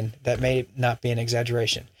thing. And that may not be an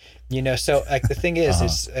exaggeration, so like the thing is,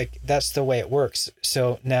 it's like, that's the way it works.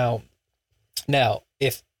 So now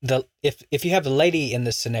if you have a lady in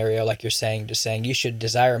this scenario, like you're saying, just saying you should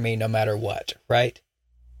desire me no matter what, right?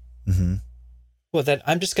 Mm-hmm. Well, then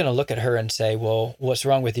I'm just going to look at her and say, well, what's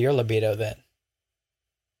wrong with your libido then?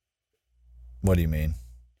 What do you mean?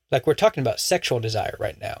 Like we're talking about sexual desire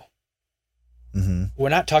right now. Mm-hmm. We're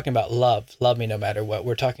not talking about love me no matter what.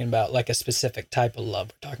 We're talking about like a specific type of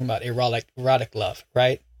love. We're talking about erotic love,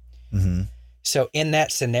 right? Mm-hmm. So in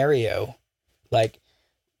that scenario, like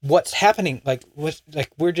what's happening,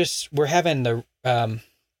 we're having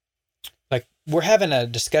we're having a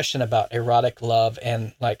discussion about erotic love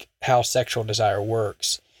and like how sexual desire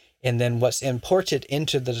works. And then what's imported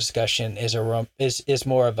into the discussion is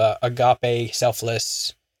more of a agape,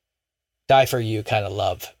 selfless, die for you kind of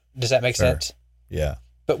love. Does that make sense? Yeah.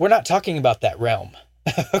 But we're not talking about that realm.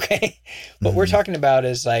 Okay. What we're talking about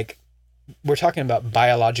is like, we're talking about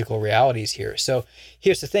biological realities here. So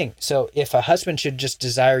here's the thing. So if a husband should just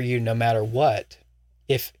desire you no matter what,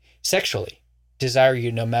 if sexually desire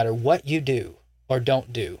you no matter what you do or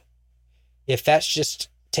don't do, if that's just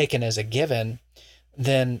taken as a given,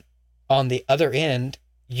 then on the other end,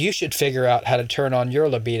 you should figure out how to turn on your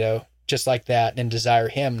libido just like that and desire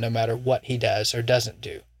him no matter what he does or doesn't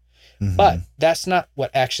do. Mm-hmm. But that's not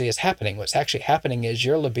what actually is happening. What's actually happening is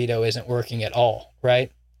your libido isn't working at all,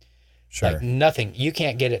 right? Sure. Like nothing. You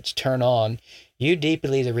can't get it to turn on. You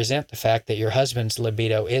deeply resent the fact that your husband's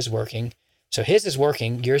libido is working. So his is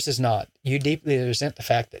working, yours is not. You deeply resent the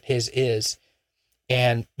fact that his is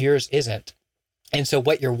and yours isn't. And so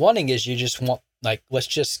what you're wanting is you just want, like, let's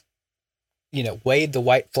just, wave the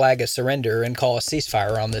white flag of surrender and call a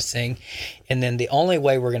ceasefire on this thing. And then the only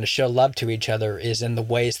way we're going to show love to each other is in the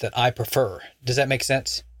ways that I prefer. Does that make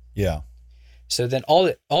sense? Yeah. So then all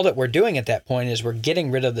that we're doing at that point is we're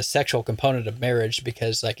getting rid of the sexual component of marriage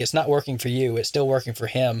because like it's not working for you. It's still working for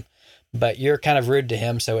him, but you're kind of rude to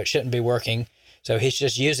him. So it shouldn't be working. So he's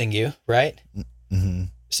just using you. Right. Mm-hmm.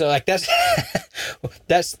 So like that's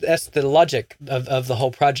the logic of the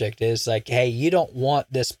whole project is like, hey, you don't want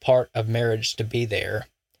this part of marriage to be there.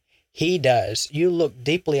 He does. You look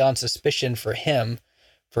deeply on suspicion for him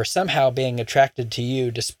for somehow being attracted to you,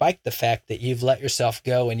 despite the fact that you've let yourself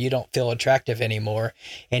go and you don't feel attractive anymore.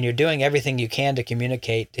 And you're doing everything you can to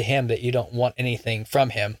communicate to him that you don't want anything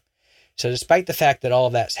from him. So despite the fact that all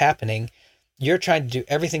of that's happening, you're trying to do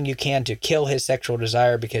everything you can to kill his sexual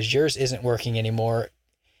desire because yours isn't working anymore.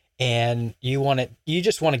 And you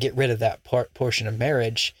just want to get rid of that portion of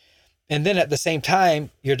marriage. And then at the same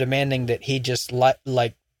time, you're demanding that he just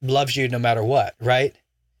like loves you no matter what. Right.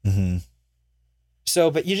 Mm-hmm.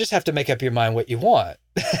 So, but you just have to make up your mind what you want.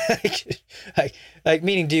 like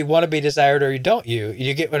meaning, do you want to be desired or don't you?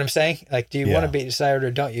 You get what I'm saying? Like, do you want to be desired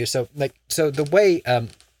or don't you? So the way,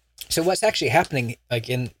 so what's actually happening, like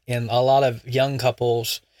in a lot of young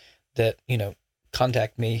couples that,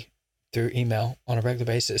 contact me through email on a regular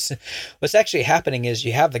basis. What's actually happening is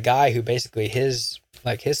you have the guy who basically his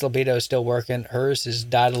libido is still working. Hers has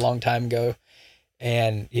died a long time ago.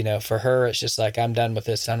 And, for her, it's just like, I'm done with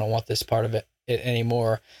this. I don't want this part of it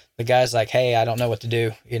anymore. The guy's like, hey, I don't know what to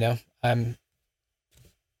do. I'm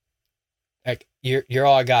like, you're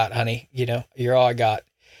all I got, honey. You're all I got.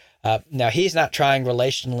 Now he's not trying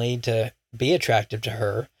relationally to be attractive to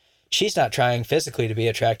her. She's not trying physically to be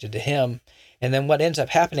attracted to him. And then what ends up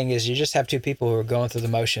happening is you just have two people who are going through the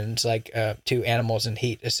motions, like two animals in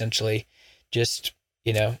heat, essentially, just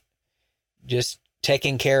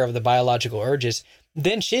taking care of the biological urges.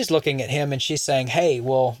 Then she's looking at him and she's saying, hey,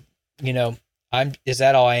 well, is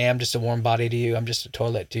that all I am? Just a warm body to you? I'm just a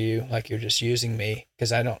toilet to you. Like, you're just using me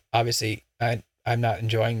because I'm not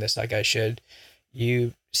enjoying this like I should.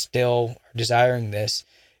 You still are desiring this.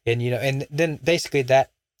 And, and then basically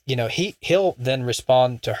that, he'll then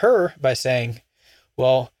respond to her by saying,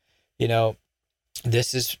 well,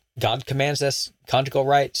 this is, God commands us conjugal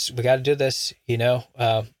rights. We got to do this,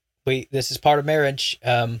 this is part of marriage.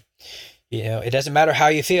 It doesn't matter how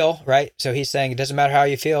you feel, right? So he's saying it doesn't matter how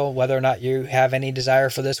you feel, whether or not you have any desire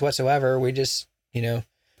for this whatsoever. We just,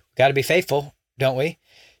 got to be faithful, don't we?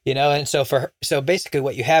 And so basically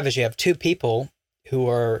what you have is you have two people who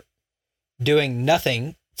are doing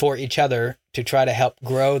nothing for each other to try to help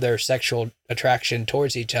grow their sexual attraction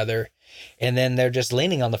towards each other. And then they're just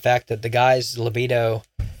leaning on the fact that the guy's libido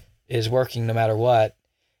is working no matter what.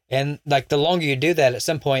 And like the longer you do that, at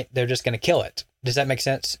some point, they're just going to kill it. Does that make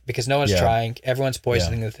sense? Because no one's trying, everyone's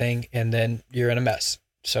poisoning the thing, and then you're in a mess.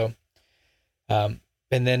 So, and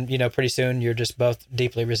then, pretty soon you're just both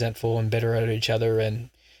deeply resentful and bitter at each other and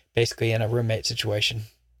basically in a roommate situation.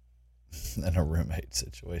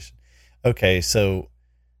 Okay. So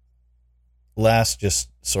last, just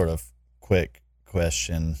sort of quick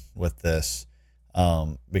question with this,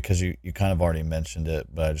 because you kind of already mentioned it,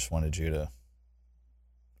 but I just wanted to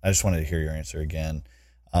hear your answer again.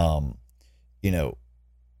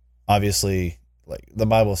 Obviously, like the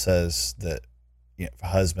Bible says that,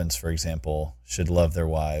 husbands, for example, should love their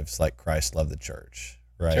wives like Christ loved the church,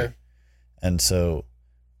 right? Sure. And so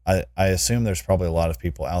I assume there's probably a lot of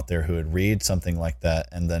people out there who would read something like that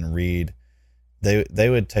and then they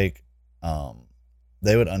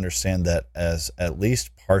would understand that as at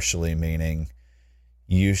least partially meaning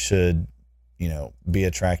you should, be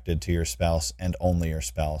attracted to your spouse and only your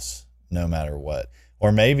spouse, no matter what.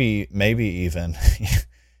 Or maybe even,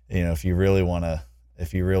 if you really want to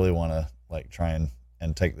like try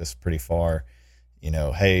and take this pretty far,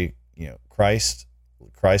 hey, Christ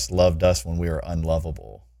loved us when we were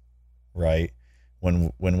unlovable, right?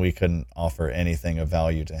 When we couldn't offer anything of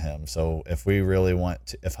value to him. So if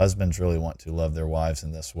husbands really want to love their wives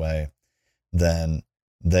in this way, then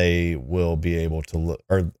they will be able to look,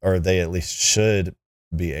 or they at least should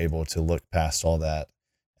be able to look past all that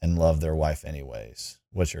and love their wife anyways.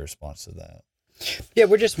 What's your response to that? Yeah,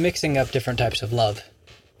 we're just mixing up different types of love.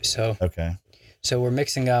 So okay. So we're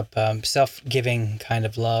mixing up self-giving kind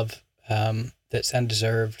of love that's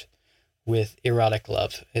undeserved with erotic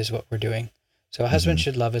love is what we're doing. So a husband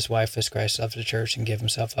should love his wife as Christ loved the church and give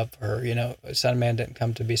himself up for her. The Son of Man didn't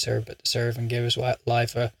come to be served, but to serve and give his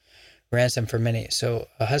life a ransom for many. So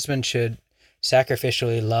a husband should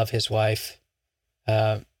sacrificially love his wife,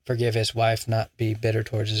 forgive his wife, not be bitter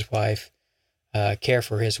towards his wife, care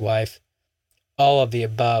for his wife, all of the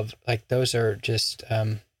above. Like those are just,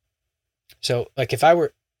 so like if I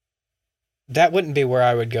were, that wouldn't be where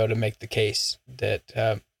I would go to make the case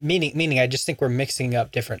that, meaning I just think we're mixing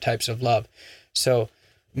up different types of love. So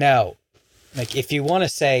now, like if you want to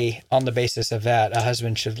say on the basis of that, a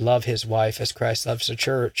husband should love his wife as Christ loves the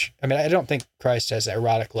church. I mean, I don't think Christ has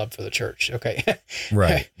erotic love for the church. Okay.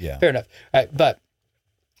 Right. Yeah. Fair enough. All right. But,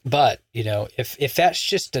 if that's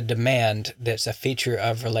just a demand that's a feature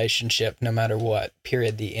of relationship, no matter what,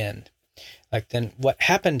 period, the end, like then what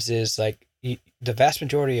happens is like the vast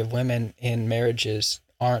majority of women in marriages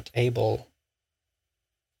aren't able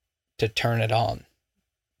to turn it on.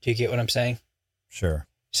 Do you get what I'm saying? Sure.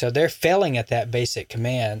 So they're failing at that basic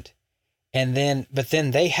command. But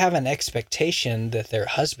then they have an expectation that their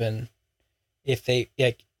husband, if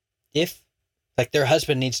their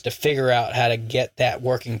husband needs to figure out how to get that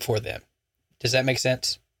working for them. Does that make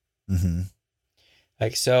sense? Mm-hmm.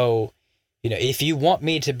 Like, so, if you want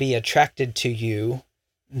me to be attracted to you,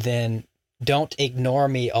 then don't ignore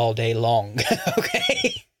me all day long.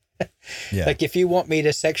 Okay. Yeah. Like if you want me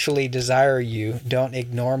to sexually desire you, don't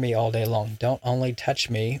ignore me all day long. Don't only touch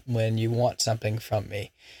me when you want something from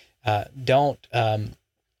me. Don't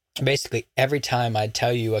basically every time I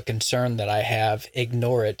tell you a concern that I have,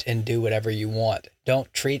 ignore it and do whatever you want.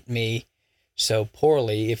 Don't treat me so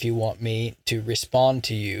poorly if you want me to respond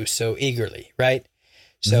to you so eagerly, right?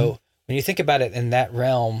 So when you think about it in that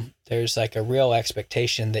realm, there's like a real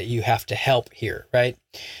expectation that you have to help here, right?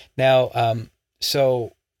 Now,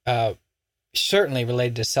 certainly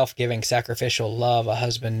related to self-giving, sacrificial love, a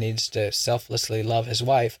husband needs to selflessly love his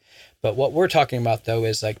wife. But what we're talking about, though,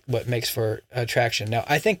 is like what makes for attraction. Now,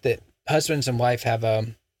 I think that husbands and wife have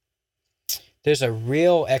there's a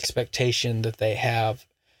real expectation that they have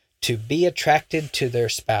to be attracted to their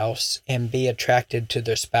spouse and be attracted to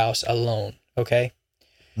their spouse alone. Okay.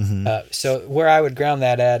 So where I would ground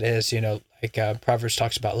that at is, like Proverbs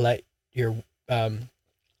talks about, let your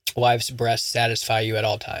wife's breast satisfy you at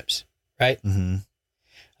all times, right?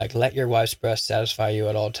 Like, let your wife's breast satisfy you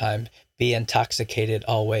at all times. Be intoxicated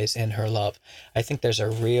always in her love. I think there's a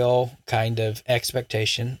real kind of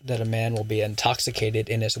expectation that a man will be intoxicated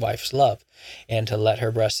in his wife's love and to let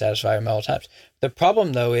her breast satisfy him at all times. The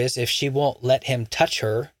problem, though, is if she won't let him touch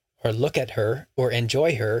her or look at her or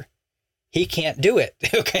enjoy her, he can't do it.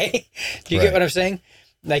 Okay. Do you get what I'm saying?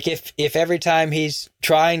 Like if every time he's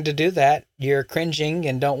trying to do that, you're cringing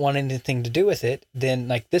and don't want anything to do with it, then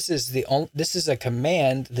like this is a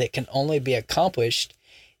command that can only be accomplished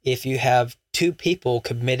if you have two people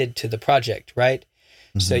committed to the project, right?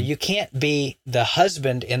 So you can't be the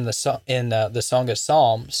husband in the Song of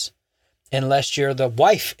Psalms unless you're the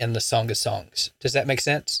wife in the Song of Songs. Does that make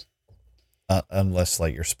sense? Unless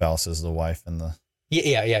like your spouse is the wife in the...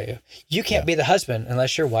 Yeah. You can't be the husband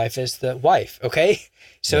unless your wife is the wife. Okay.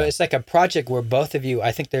 So it's like a project where both of you,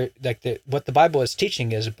 I think they're like what the Bible is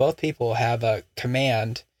teaching is both people have a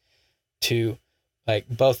command to like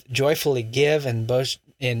both joyfully give and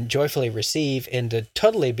joyfully receive and to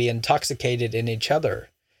totally be intoxicated in each other.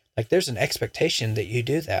 Like there's an expectation that you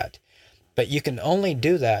do that, but you can only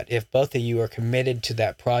do that if both of you are committed to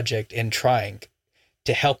that project and trying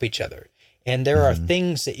to help each other. And there are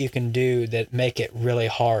things that you can do that make it really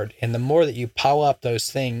hard. And the more that you pile up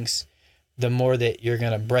those things, the more that you're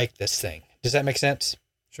going to break this thing. Does that make sense?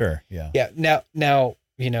 Sure. Yeah. Yeah. Now,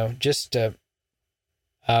 just, so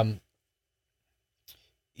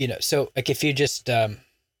like if you just,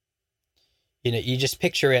 you just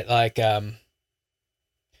picture it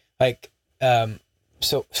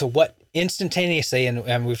so what instantaneously,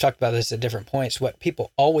 and we've talked about this at different points, what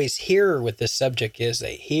people always hear with this subject is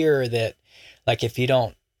they hear that, like, if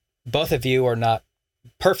both of you are not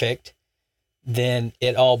perfect, then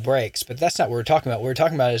it all breaks. But that's not what we're talking about. What we're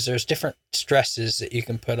talking about is there's different stresses that you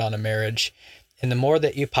can put on a marriage. And the more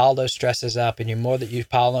that you pile those stresses up and the more that you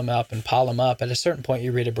pile them up, at a certain point,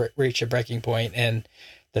 you reach a breaking point and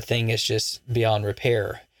the thing is just beyond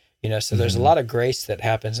repair. So there's a lot of grace that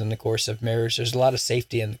happens in the course of marriage. There's a lot of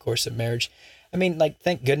safety in the course of marriage. I mean, like,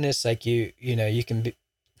 thank goodness, like you can be,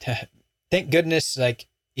 thank goodness, like,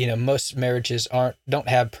 most marriages don't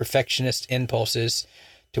have perfectionist impulses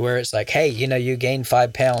to where it's like, hey, you gained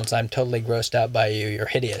 5 pounds. I'm totally grossed out by you. You're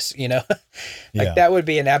hideous, That would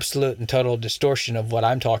be an absolute and total distortion of what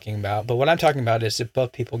I'm talking about. But what I'm talking about is if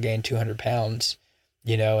both people gain 200 pounds,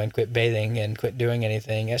 and quit bathing and quit doing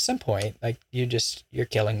anything, at some point, like you're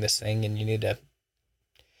killing this thing and you need to,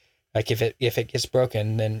 like, if it gets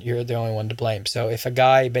broken, then you're the only one to blame. So if a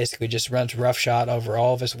guy basically just runs roughshod over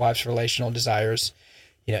all of his wife's relational desires,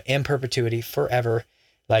 in perpetuity forever,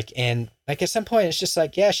 and at some point it's just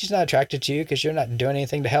like, yeah, she's not attracted to you because you're not doing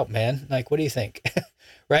anything to help, man. Like, what do you think?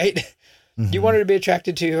 Right? You want her to be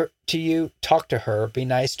attracted to you, talk to her, be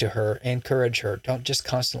nice to her, encourage her. Don't just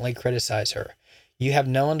constantly criticize her. You have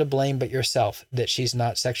no one to blame but yourself that she's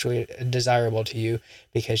not sexually desirable to you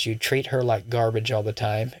because you treat her like garbage all the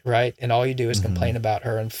time, right? And all you do is complain about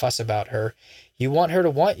her and fuss about her. You want her to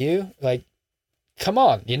want you, like, come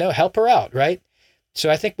on, help her out, right? So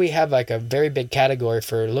I think we have like a very big category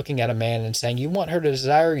for looking at a man and saying, you want her to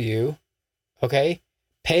desire you, okay?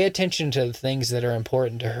 Pay attention to the things that are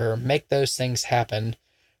important to her. Make those things happen.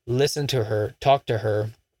 Listen to her. Talk to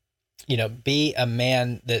her. Be a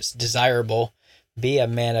man that's desirable. Be a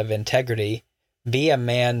man of integrity. Be a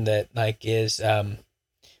man that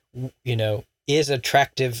is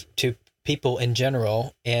attractive to people in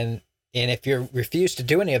general. And if you refuse to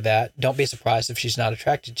do any of that, don't be surprised if she's not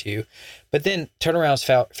attracted to you. But then turn around is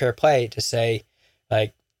fair play to say,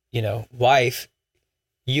 like, wife,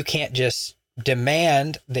 you can't just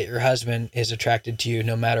demand that your husband is attracted to you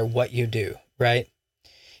no matter what you do, right?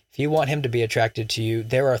 If you want him to be attracted to you,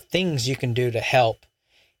 there are things you can do to help,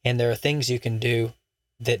 and there are things you can do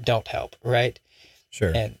that don't help, right?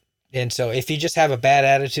 Sure. And And so if you just have a bad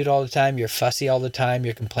attitude all the time, you're fussy all the time,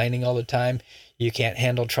 you're complaining all the time, you can't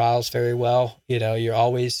handle trials very well, you're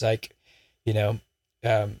always like,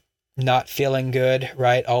 not feeling good,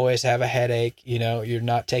 right? Always have a headache, you're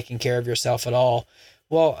not taking care of yourself at all.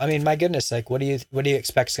 Well, I mean, my goodness, like, what do you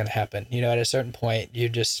expect is going to happen? At a certain point, you're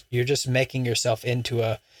just making yourself into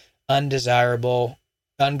a undesirable,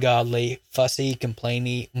 ungodly, fussy,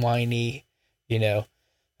 complainy, whiny,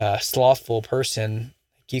 slothful person.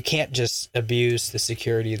 You can't just abuse the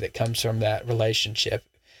security that comes from that relationship.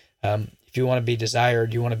 If you want to be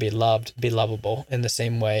desired, you want to be loved, be lovable. In the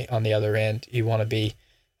same way, on the other end, you want to be,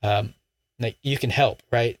 like, you can help,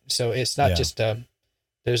 right? So it's not just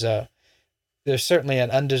there's certainly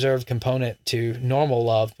an undeserved component to normal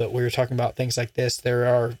love, but we were talking about things like this. There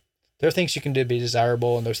are things you can do to be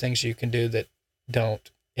desirable, and there's things you can do that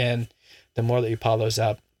don't. And the more that you pile those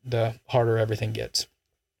up, the harder everything gets.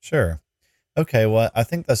 Sure. Okay. Well, I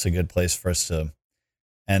think that's a good place for us to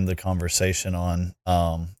end the conversation on.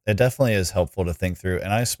 It definitely is helpful to think through,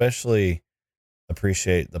 and I especially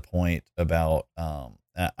appreciate the point about,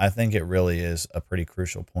 I think it really is a pretty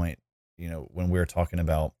crucial point, when we're talking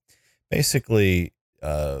about basically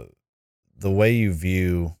the way you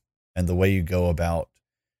view and the way you go about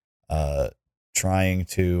trying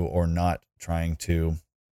to or not trying to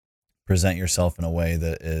present yourself in a way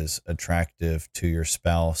that is attractive to your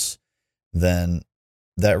spouse, then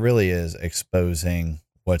that really is exposing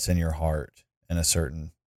what's in your heart in a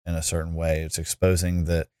certain way. It's exposing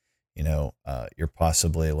that, you're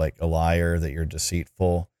possibly like a liar, that you're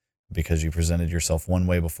deceitful because you presented yourself one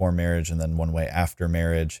way before marriage and then one way after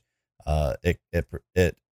marriage. It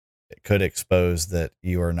could expose that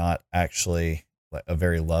you are not actually like a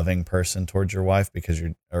very loving person towards your wife because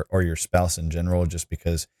or your spouse in general, just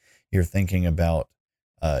because you're thinking about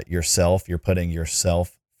yourself. You're putting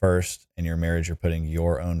yourself first in your marriage. You're putting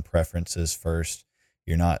your own preferences first.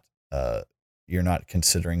 You're not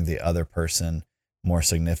considering the other person more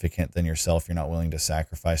significant than yourself. You're not willing to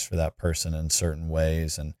sacrifice for that person in certain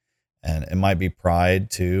ways, and it might be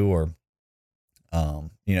pride too, or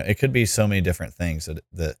it could be so many different things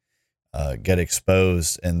that get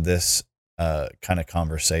exposed in this kind of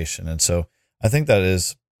conversation. And so I think that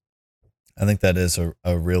is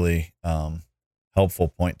a really helpful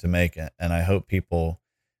point to make, and I hope people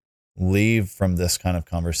leave from this kind of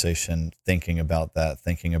conversation thinking about that,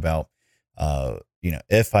 thinking about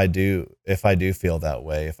if I do feel that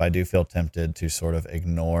way, if I do feel tempted to sort of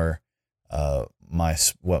ignore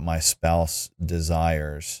what my spouse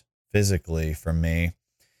desires physically from me,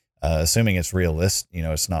 assuming it's realistic,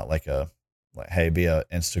 it's not like hey, be a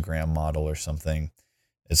Instagram model or something.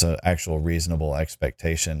 It's an actual reasonable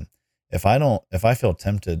expectation. If I feel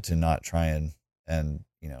tempted to not try and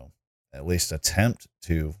at least attempt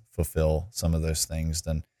to fulfill some of those things,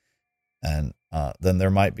 then there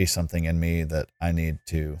might be something in me that I need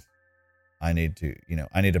to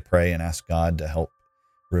pray and ask God to help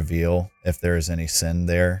reveal if there is any sin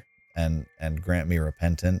there, and grant me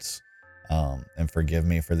repentance, and forgive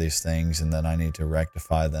me for these things. And then I need to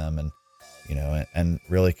rectify them, and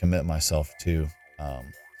really commit myself to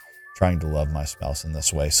trying to love my spouse in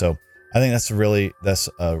this way. So I think that's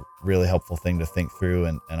a really helpful thing to think through.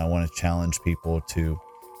 And I want to challenge people to,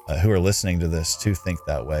 who are listening to this, to think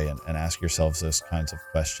that way and ask yourselves those kinds of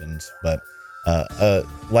questions. But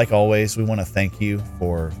like always, we want to thank you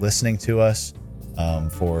for listening to us,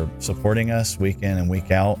 for supporting us week in and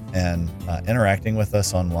week out, and interacting with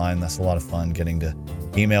us online. That's a lot of fun, getting to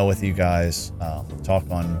email with you guys, talk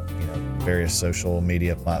on various social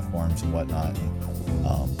media platforms and whatnot.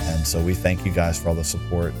 And so we thank you guys for all the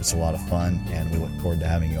support. It's a lot of fun, and we look forward to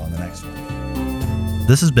having you on the next one.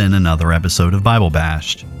 This has been another episode of Bible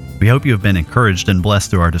Bashed. We hope you have been encouraged and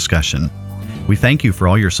blessed through our discussion. We thank you for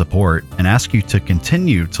all your support and ask you to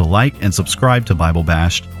continue to like and subscribe to Bible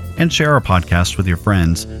Bashed and share our podcast with your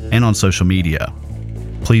friends and on social media.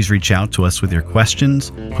 Please reach out to us with your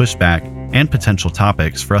questions, pushback, and potential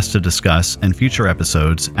topics for us to discuss in future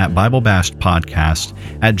episodes at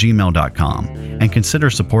BibleBashedPodcast@gmail.com, and consider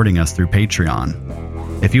supporting us through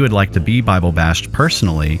Patreon. If you would like to be Bible Bashed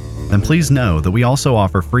personally, then please know that we also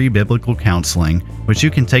offer free biblical counseling, which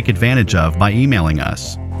you can take advantage of by emailing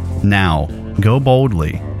us. Now, go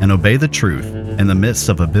boldly and obey the truth in the midst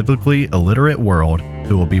of a biblically illiterate world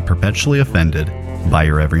who will be perpetually offended by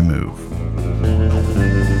your every move.